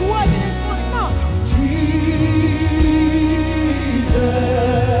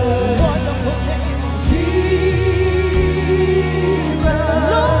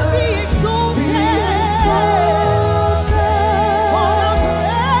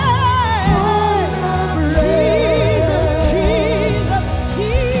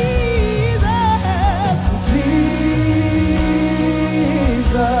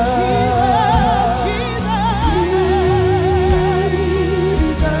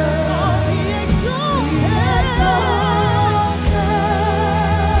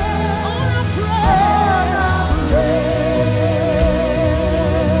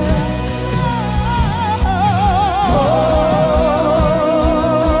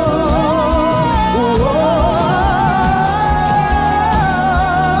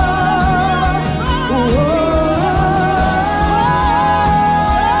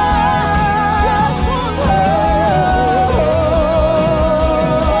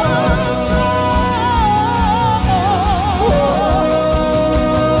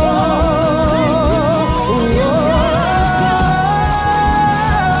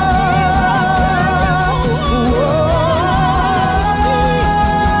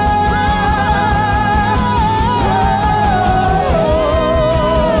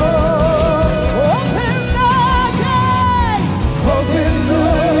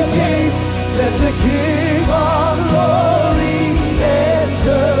 let the King of glory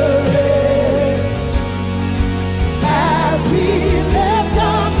enter in. As we lift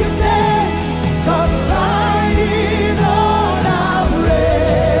up your name, come riding on our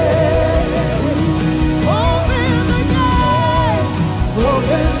reign.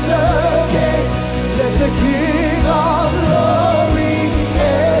 Open the gate, let the King of glory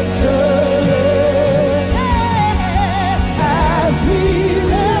enter in. As we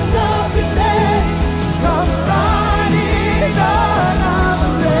lift up your name, come riding on our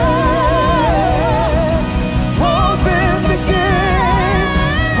reign. Open the gate,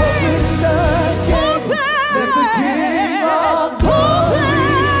 let the King of glory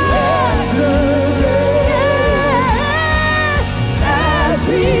enter in. As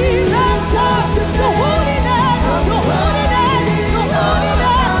we lift up the holy name, your holy name, your holy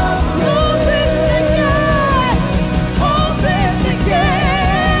name. Open the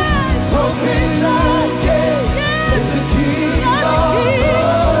gate, let the King of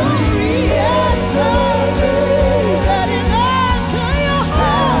glory enter in. Let him enter your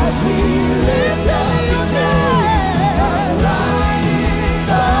heart. As we lift up your name, come riding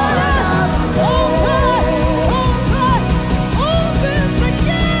on our open the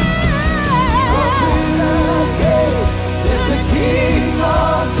gate, let the King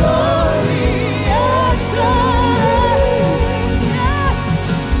of glory enter in.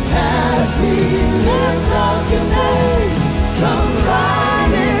 As we lift up your name, come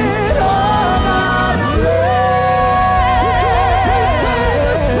riding on our praise.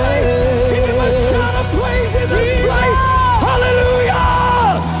 Give him a shout of praise in this place. Hallelujah!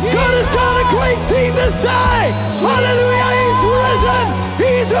 God has done a great thing this day. Hallelujah! He's risen.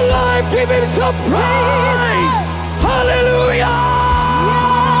 He's alive. Give him some praise. Hallelujah!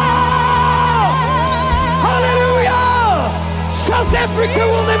 Hallelujah! South Africa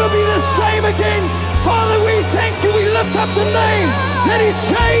will never be the same again. Father, we thank you. We lift up the name that is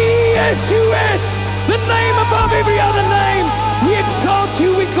Jesus, the name above every other name. We exalt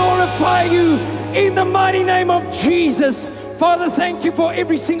you. We glorify you in the mighty name of Jesus. Father, thank you for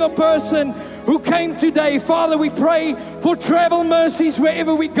every single person who came today. Father, we pray for travel mercies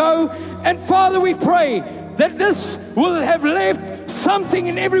wherever we go. And Father, we pray that this will have left something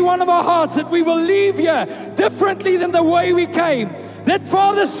in every one of our hearts, that we will leave here differently than the way we came. That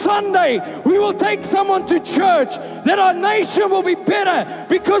Father, Sunday we will take someone to church, that our nation will be better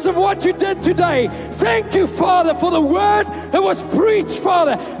because of what you did today. Thank you, Father, for the word that was preached,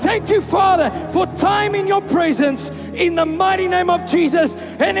 Father. Thank you, Father, for time in your presence in the mighty name of Jesus.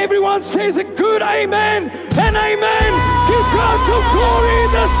 And everyone says a good amen and amen. Give God some glory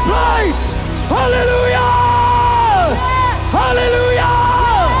in this place. Hallelujah! Hallelujah!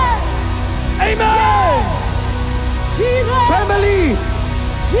 Amen! Jesus. Family!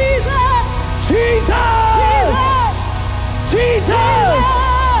 Jesus! Jesus! Jesus!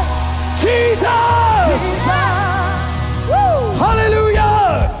 Jesus!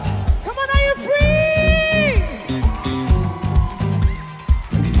 Hallelujah! Come on, are you free?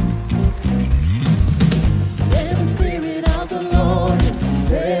 In the Spirit of the Lord,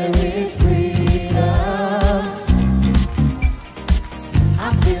 there is freedom. I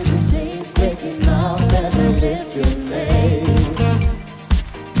feel the chains breaking off as I lift your name.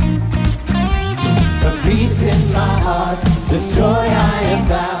 The peace in my heart, this joy I have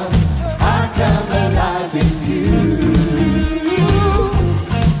found, I come alive in you.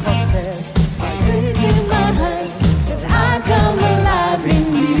 I take in my hands, and I come alive in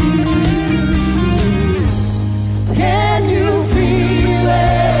you. Can you feel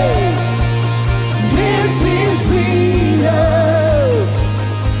it? This is freedom.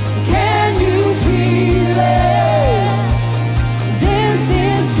 Can you feel it? This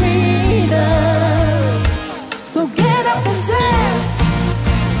is freedom. So get up and dance.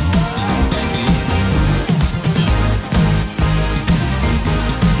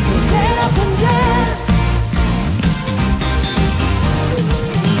 Get up and dance.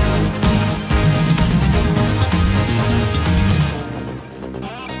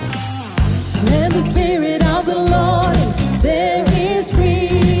 When the Spirit of the Lord is, there is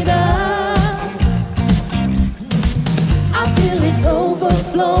freedom. I feel it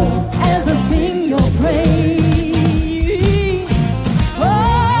overflow as I sing your praise.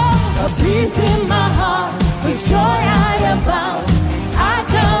 Oh, a peace in my heart, this joy I have found, I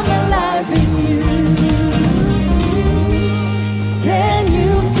come alive in you. Can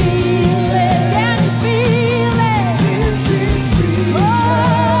you feel it? Can you feel it? This is freedom. Oh,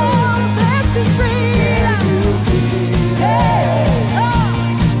 this is freedom. Hey, oh,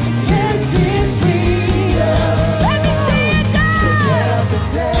 this is freedom. Let me see it now.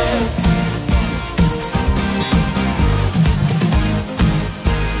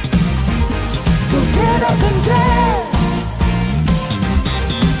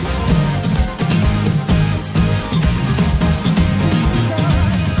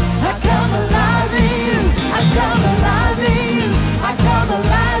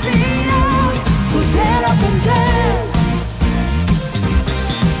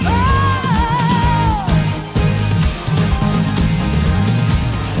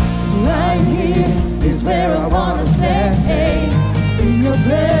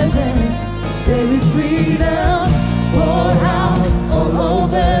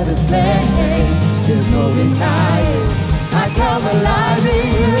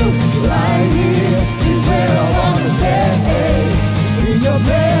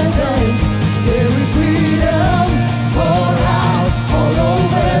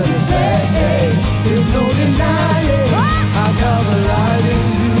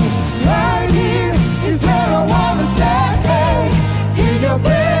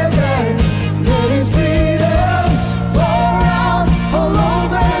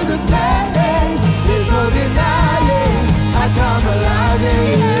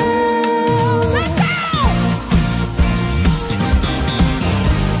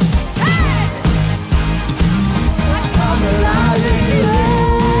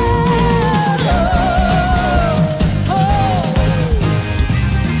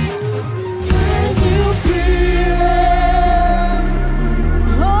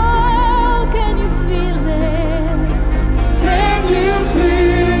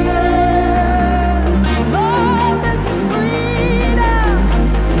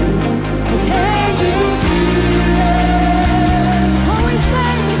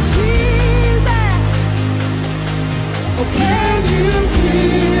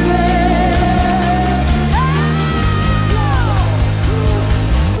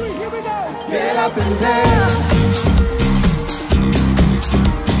 up and dance.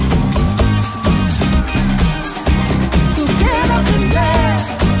 So get up and dance.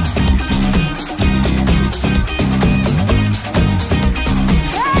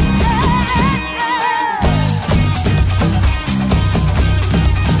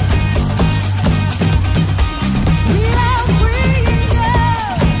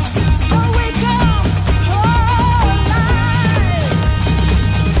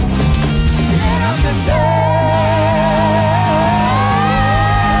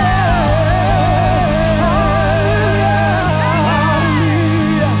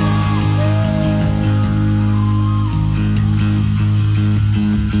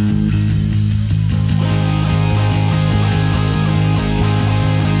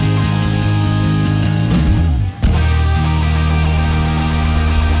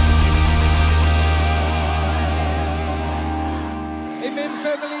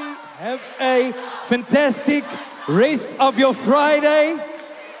 Fantastic rest of your Friday.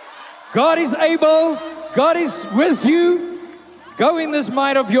 God is able. God is with you. Go in this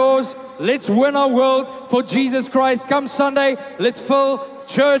might of yours. Let's win our world for Jesus Christ. Come Sunday, let's fill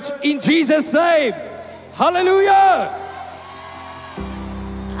church in Jesus' name. Hallelujah.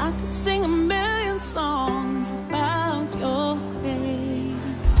 I could sing a million songs about your grace,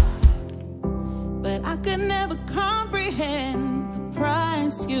 but I could never comprehend the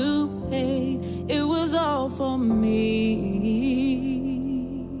price you paid. It was all for me.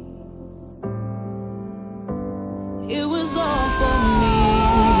 It was all